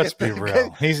 5. Let's be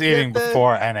real. He's eating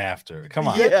before and after. Come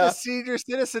on. Get the senior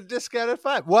citizen discount at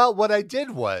 5. Well, what I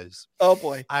did was, oh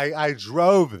boy, I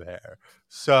drove there,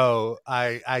 so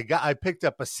I picked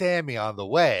up a Sammy on the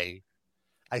way.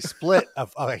 I split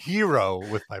a hero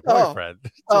with my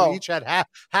boyfriend. So we each had half.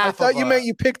 I thought you meant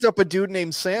you picked up a dude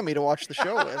named Sammy to watch the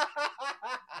show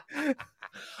with.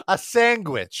 A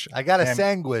sandwich. I got a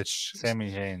sandwich.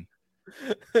 Sammy Jane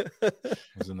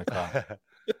was in the car,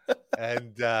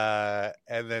 and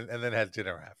then had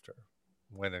dinner after.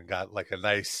 Went and got like a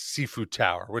nice seafood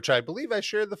tower, which I believe I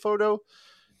shared the photo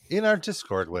in our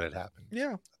Discord when it happened.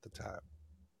 Yeah, at the time.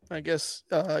 I guess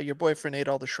your boyfriend ate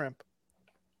all the shrimp.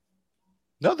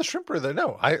 No, the shrimp are there.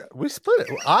 No, we split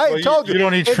it. I told you. You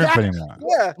don't eat shrimp anymore.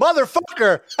 Yeah.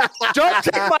 Motherfucker. Don't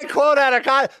take my quote out of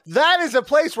context. That is a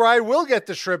place where I will get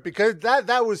the shrimp, because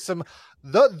that was some,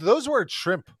 those weren't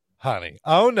shrimp, honey.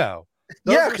 Oh, no.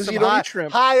 Yeah, because you don't eat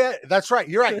shrimp. That's right.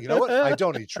 You're right. You know what? I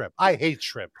don't eat shrimp. I hate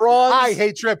shrimp. Prawns. I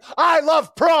hate shrimp. I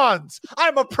love prawns.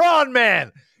 I'm a prawn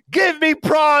man. Give me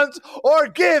prawns or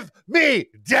give me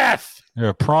death. You're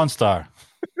a prawn star.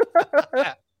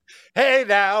 Hey,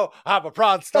 now I'm a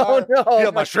prawn star. Oh, no,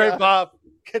 Peel my shrimp up.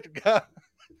 Get to go.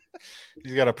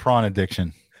 He's got a prawn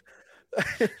addiction.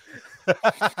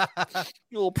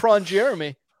 Little prawn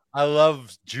Jeremy. I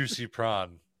love juicy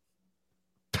prawn.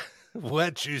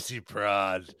 Wet juicy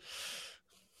prawn.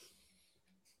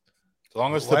 As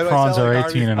long as the prawns are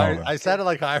 18 and over. I sounded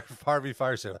like Harvey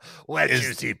Firestone. Wet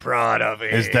juicy prawn of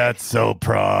it. Is that so,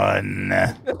 prawn?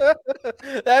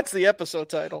 That's the episode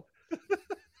title. Go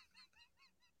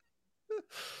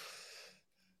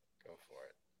for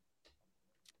it.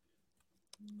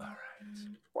 All right.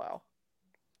 Wow.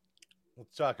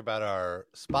 Let's talk about our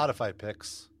Spotify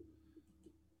picks.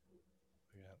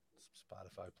 We got some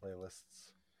Spotify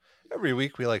playlists. Every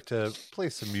week we like to play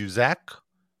some music.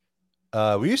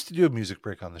 We used to do a music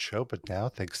break on the show, but now,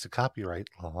 thanks to copyright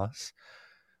laws,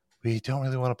 we don't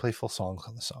really want to play full songs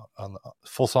on the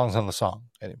song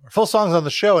anymore. Full songs on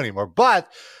the show anymore. But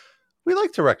we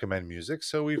like to recommend music,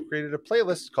 so we've created a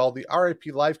playlist called the RIP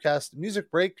Livecast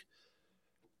Music Break.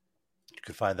 You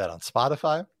can find that on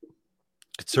Spotify. You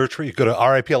can search for it. You go to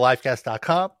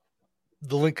riplivecast.com.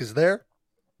 The link is there.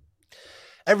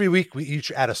 Every week we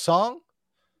each add a song.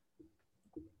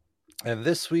 And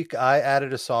this week I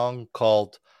added a song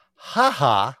called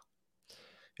Haha.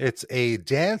 It's a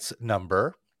dance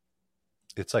number.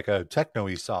 It's like a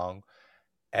techno-y song.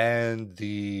 And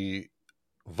the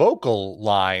vocal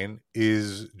line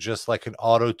is just like an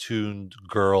auto-tuned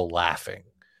girl laughing.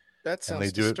 That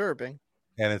sounds disturbing.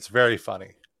 And it's very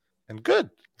funny and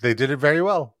good. They did it very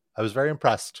well. I was very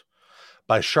impressed.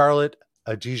 By Charlotte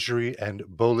Adijri and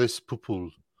Bolis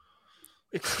Pupul.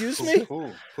 Excuse me?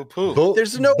 Pupul.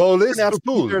 There's no Bolis pronounce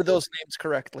Pupul. either of those names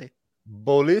correctly.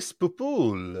 Bolis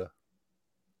Pupul.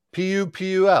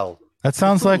 Pupul. That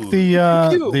sounds like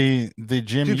the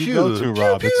gym you go to,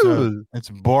 Rob. It's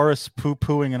Boris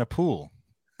poo-pooing in a pool.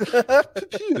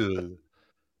 Pupul.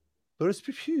 Boris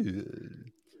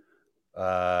Pupul.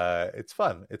 It's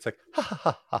fun. It's like ha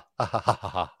ha ha ha ha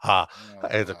ha ha.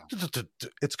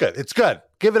 It's good. It's good.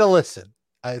 Give it a listen.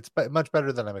 It's much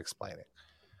better than I'm explaining.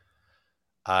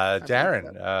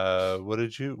 Darren, what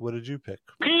did you pick?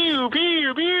 Pew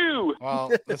pew pew.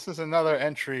 Well, this is another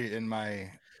entry in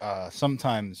my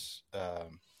sometimes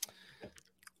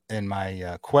in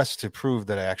my quest to prove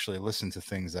that I actually listen to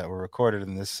things that were recorded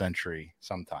in this century.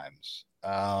 Sometimes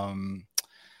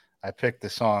I picked the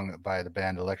song by the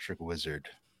band Electric Wizard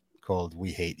called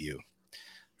 "We Hate You"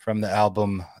 from the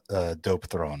album Dope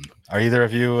Throne. Are either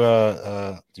of you?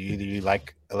 Do you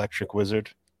like Electric Wizard?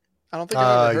 I don't think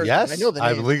I've ever heard yes, them. I know the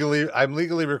name. I'm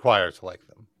legally required to like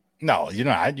them. No, you're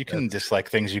not. You can dislike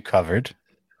things you covered.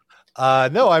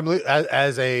 No,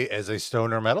 as a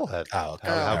stoner metalhead. Oh, okay.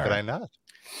 How could I not?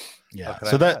 Yeah.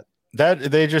 So that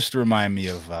they just remind me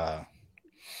of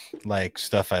like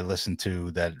stuff I listened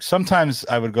to. That sometimes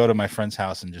I would go to my friend's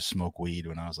house and just smoke weed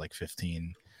when I was like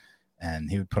 15, and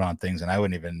he would put on things and I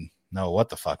wouldn't even know what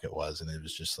the fuck it was, and it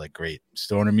was just like great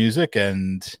stoner music.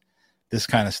 And this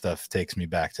kind of stuff takes me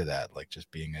back to that, like just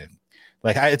being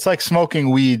it's like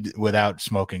smoking weed without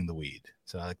smoking the weed.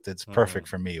 So like that's perfect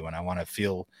for me when I want to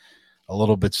feel a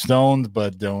little bit stoned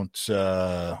but don't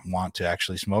want to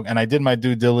actually smoke. And I did my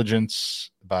due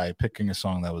diligence by picking a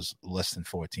song that was less than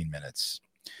 14 minutes,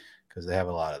 because they have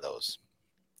a lot of those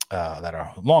that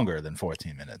are longer than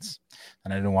 14 minutes,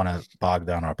 and I didn't want to bog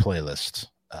down our playlist.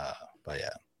 But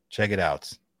yeah, check it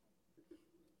out.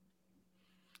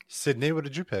 Sydney, what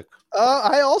did you pick?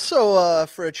 I also,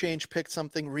 for a change, picked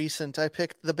something recent. I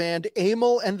picked the band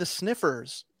Amyl and the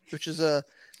Sniffers, which is a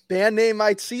band name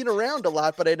I'd seen around a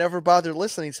lot, but I never bothered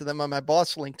listening to them. My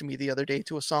boss linked me the other day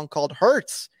to a song called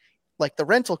Hertz, like the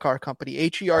rental car company,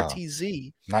 Hertz.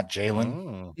 Not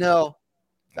Jalen. No,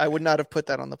 I would not have put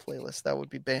that on the playlist. That would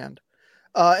be banned.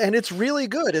 And it's really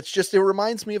good. It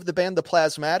reminds me of the band The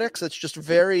Plasmatics. It's just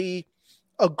very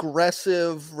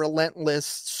aggressive, relentless,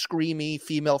 screamy,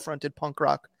 female-fronted punk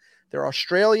rock. They're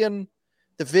Australian.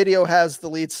 The video has the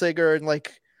lead singer and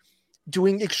like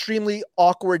doing extremely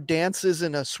awkward dances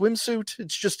in a swimsuit.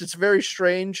 It's very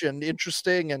strange and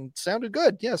interesting and sounded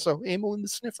good. Yeah, so Amyl and the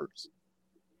Sniffers.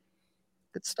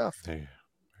 Good stuff. Very,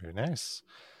 very nice.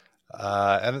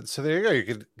 And so there you go. You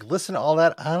could listen to all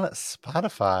that on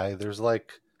Spotify. There's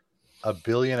like 1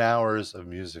 billion hours of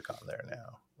music on there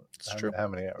now. It's true. How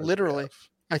many hours? Literally.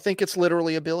 I think it's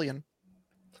literally 1 billion.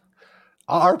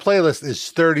 Our playlist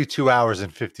is 32 hours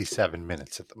and 57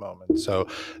 minutes at the moment. So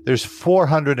there's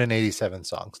 487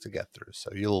 songs to get through. So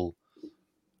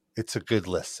it's a good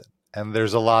listen. And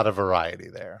there's a lot of variety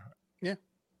there. Yeah.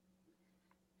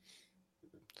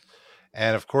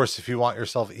 And of course, if you want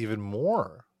yourself even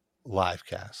more live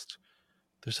cast,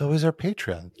 there's always our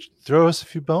Patreon. Throw us a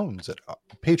few bones at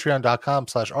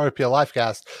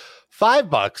patreon.com/RPLLivecast.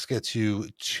 $5 gets you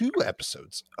 2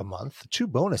 episodes a month, 2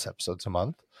 bonus episodes a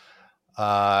month.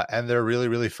 And they're really,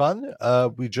 really fun.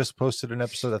 We just posted an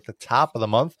episode at the top of the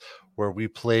month where we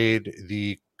played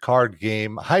the card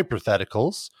game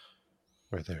Hypotheticals,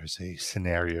 where there's a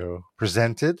scenario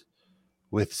presented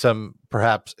with some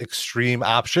perhaps extreme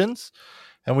options,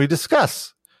 and we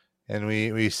discuss and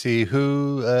we see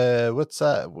which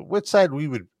side we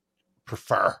would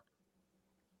prefer.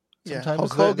 Yeah,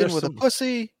 Hulk Hogan with a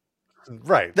pussy.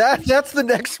 Right. That's the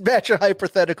next batch of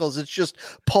hypotheticals. It's just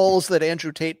polls that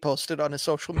Andrew Tate posted on his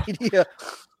social media.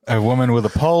 A woman with a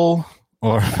pole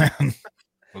or a man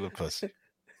with a pussy.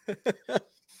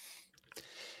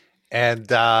 And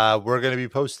we're going to be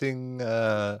posting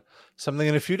something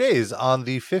in a few days on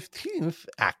the 15th,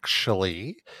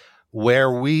 actually,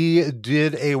 where we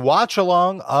did a watch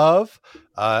along of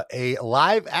a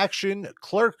live action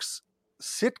Clerks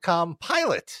sitcom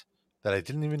pilot that I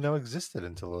didn't even know existed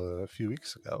until a few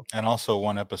weeks ago. And also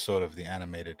 1 episode of the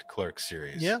animated Clerks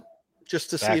series. Yeah,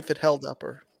 just to see if it held up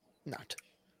or not.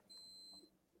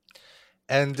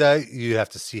 And you have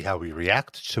to see how we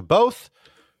react to both.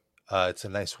 It's a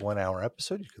nice 1-hour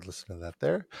episode. You could listen to that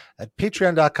there at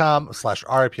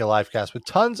patreon.com/RIPLivecast with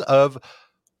tons of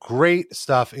great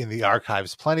stuff in the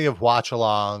archives. Plenty of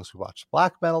watch-alongs. We watched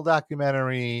Black Metal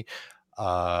documentary.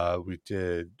 We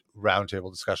did roundtable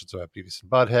discussions about Beavis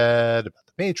and Butthead, about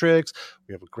The Matrix.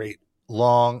 We have a great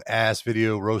long-ass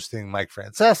video roasting Mike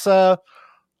Francesa.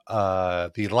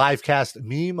 The Livecast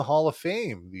Meme Hall of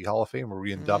Fame. The Hall of Fame where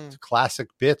we induct classic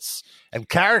bits and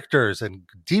characters and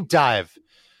deep dive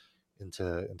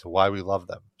into why we love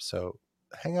them. So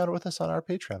hang out with us on our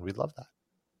Patreon. We'd love that.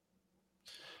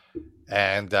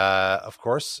 And of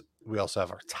course, we also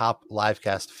have our top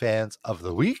Livecast fans of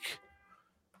the week,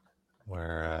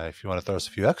 where if you want to throw us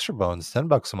a few extra bones,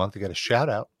 $10 a month to get a shout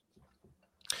out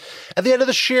at the end of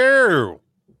the show,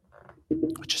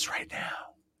 which is right now.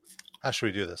 How should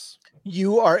we do this?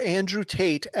 You are Andrew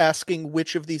Tate asking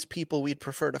which of these people we'd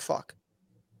prefer to fuck.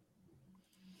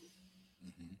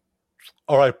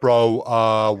 All right,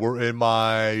 bro. We're in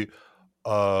my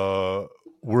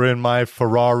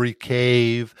Ferrari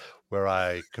cave where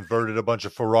I converted a bunch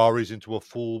of Ferraris into a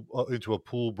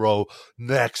pool, bro.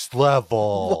 Next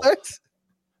level. What?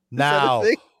 Now,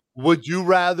 would you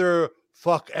rather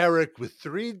fuck Eric with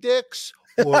 3 dicks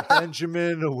or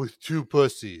Benjamin with 2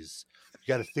 pussies?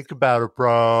 You got to think about it,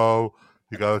 bro.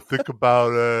 You got to think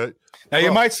about it. Now,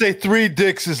 you might say 3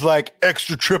 dicks is like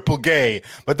extra triple gay,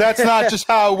 but that's not just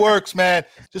how it works, man.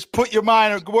 Just work your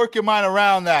mind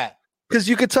around that. Because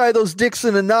you could tie those dicks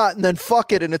in a knot and then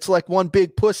fuck it, and it's like one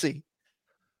big pussy.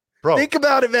 Bro, think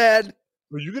about it, man.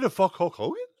 Are you going to fuck Hulk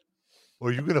Hogan? Or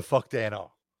are you going to fuck Dan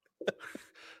R?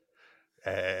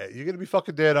 You're going to be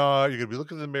fucking Dan R. You're going to be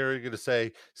looking in the mirror. You're going to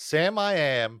say, Sam, I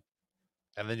am.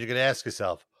 And then you're going to ask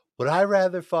yourself, would I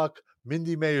rather fuck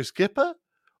Mindy Mayer Skipper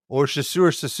or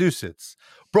Shasur Sasusits?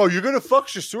 Bro, you're going to fuck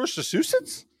Shasur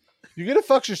Sasusits? You're going to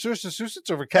fuck Shasur Sasusits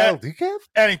over Cattle Decaf?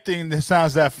 Anything that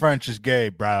sounds that French is gay,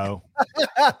 bro.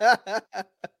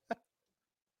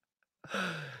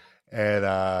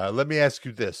 And let me ask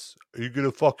you this. Are you going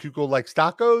to fuck Hugo like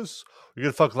Stockos? Or are you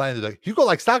going to fuck Landon like Hugo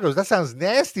like Stockos? That sounds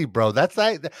nasty, bro. That's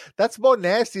more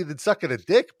nasty than sucking a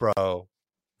dick, bro.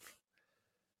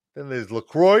 Then there's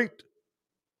LaCroix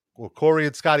or Corey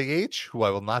and Scotty H, who I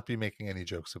will not be making any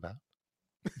jokes about.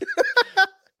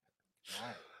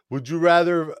 Would you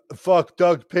rather fuck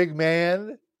Doug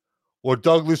Pigman or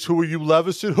Douglas, who are you,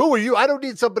 Levison? Who are you? I don't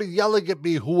need somebody yelling at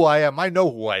me who I am. I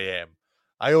know who I am.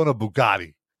 I own a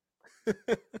Bugatti.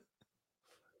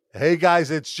 Hey, guys,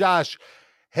 it's Josh.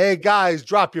 Hey, guys,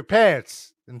 drop your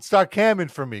pants and start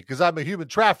camming for me because I'm a human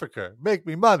trafficker. Make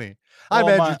me money. I'm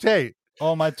Andrew Tate.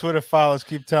 All my Twitter followers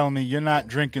keep telling me you're not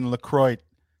drinking LaCroix.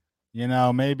 You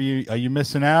know, maybe, are you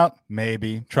missing out?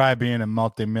 Maybe. Try being a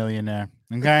multimillionaire.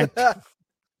 Okay?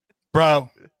 Bro.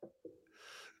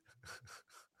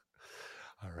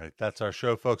 All right. That's our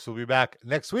show, folks. We'll be back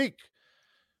next week.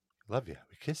 Love you.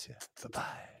 We kiss you.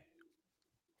 Bye-bye.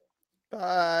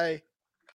 Bye.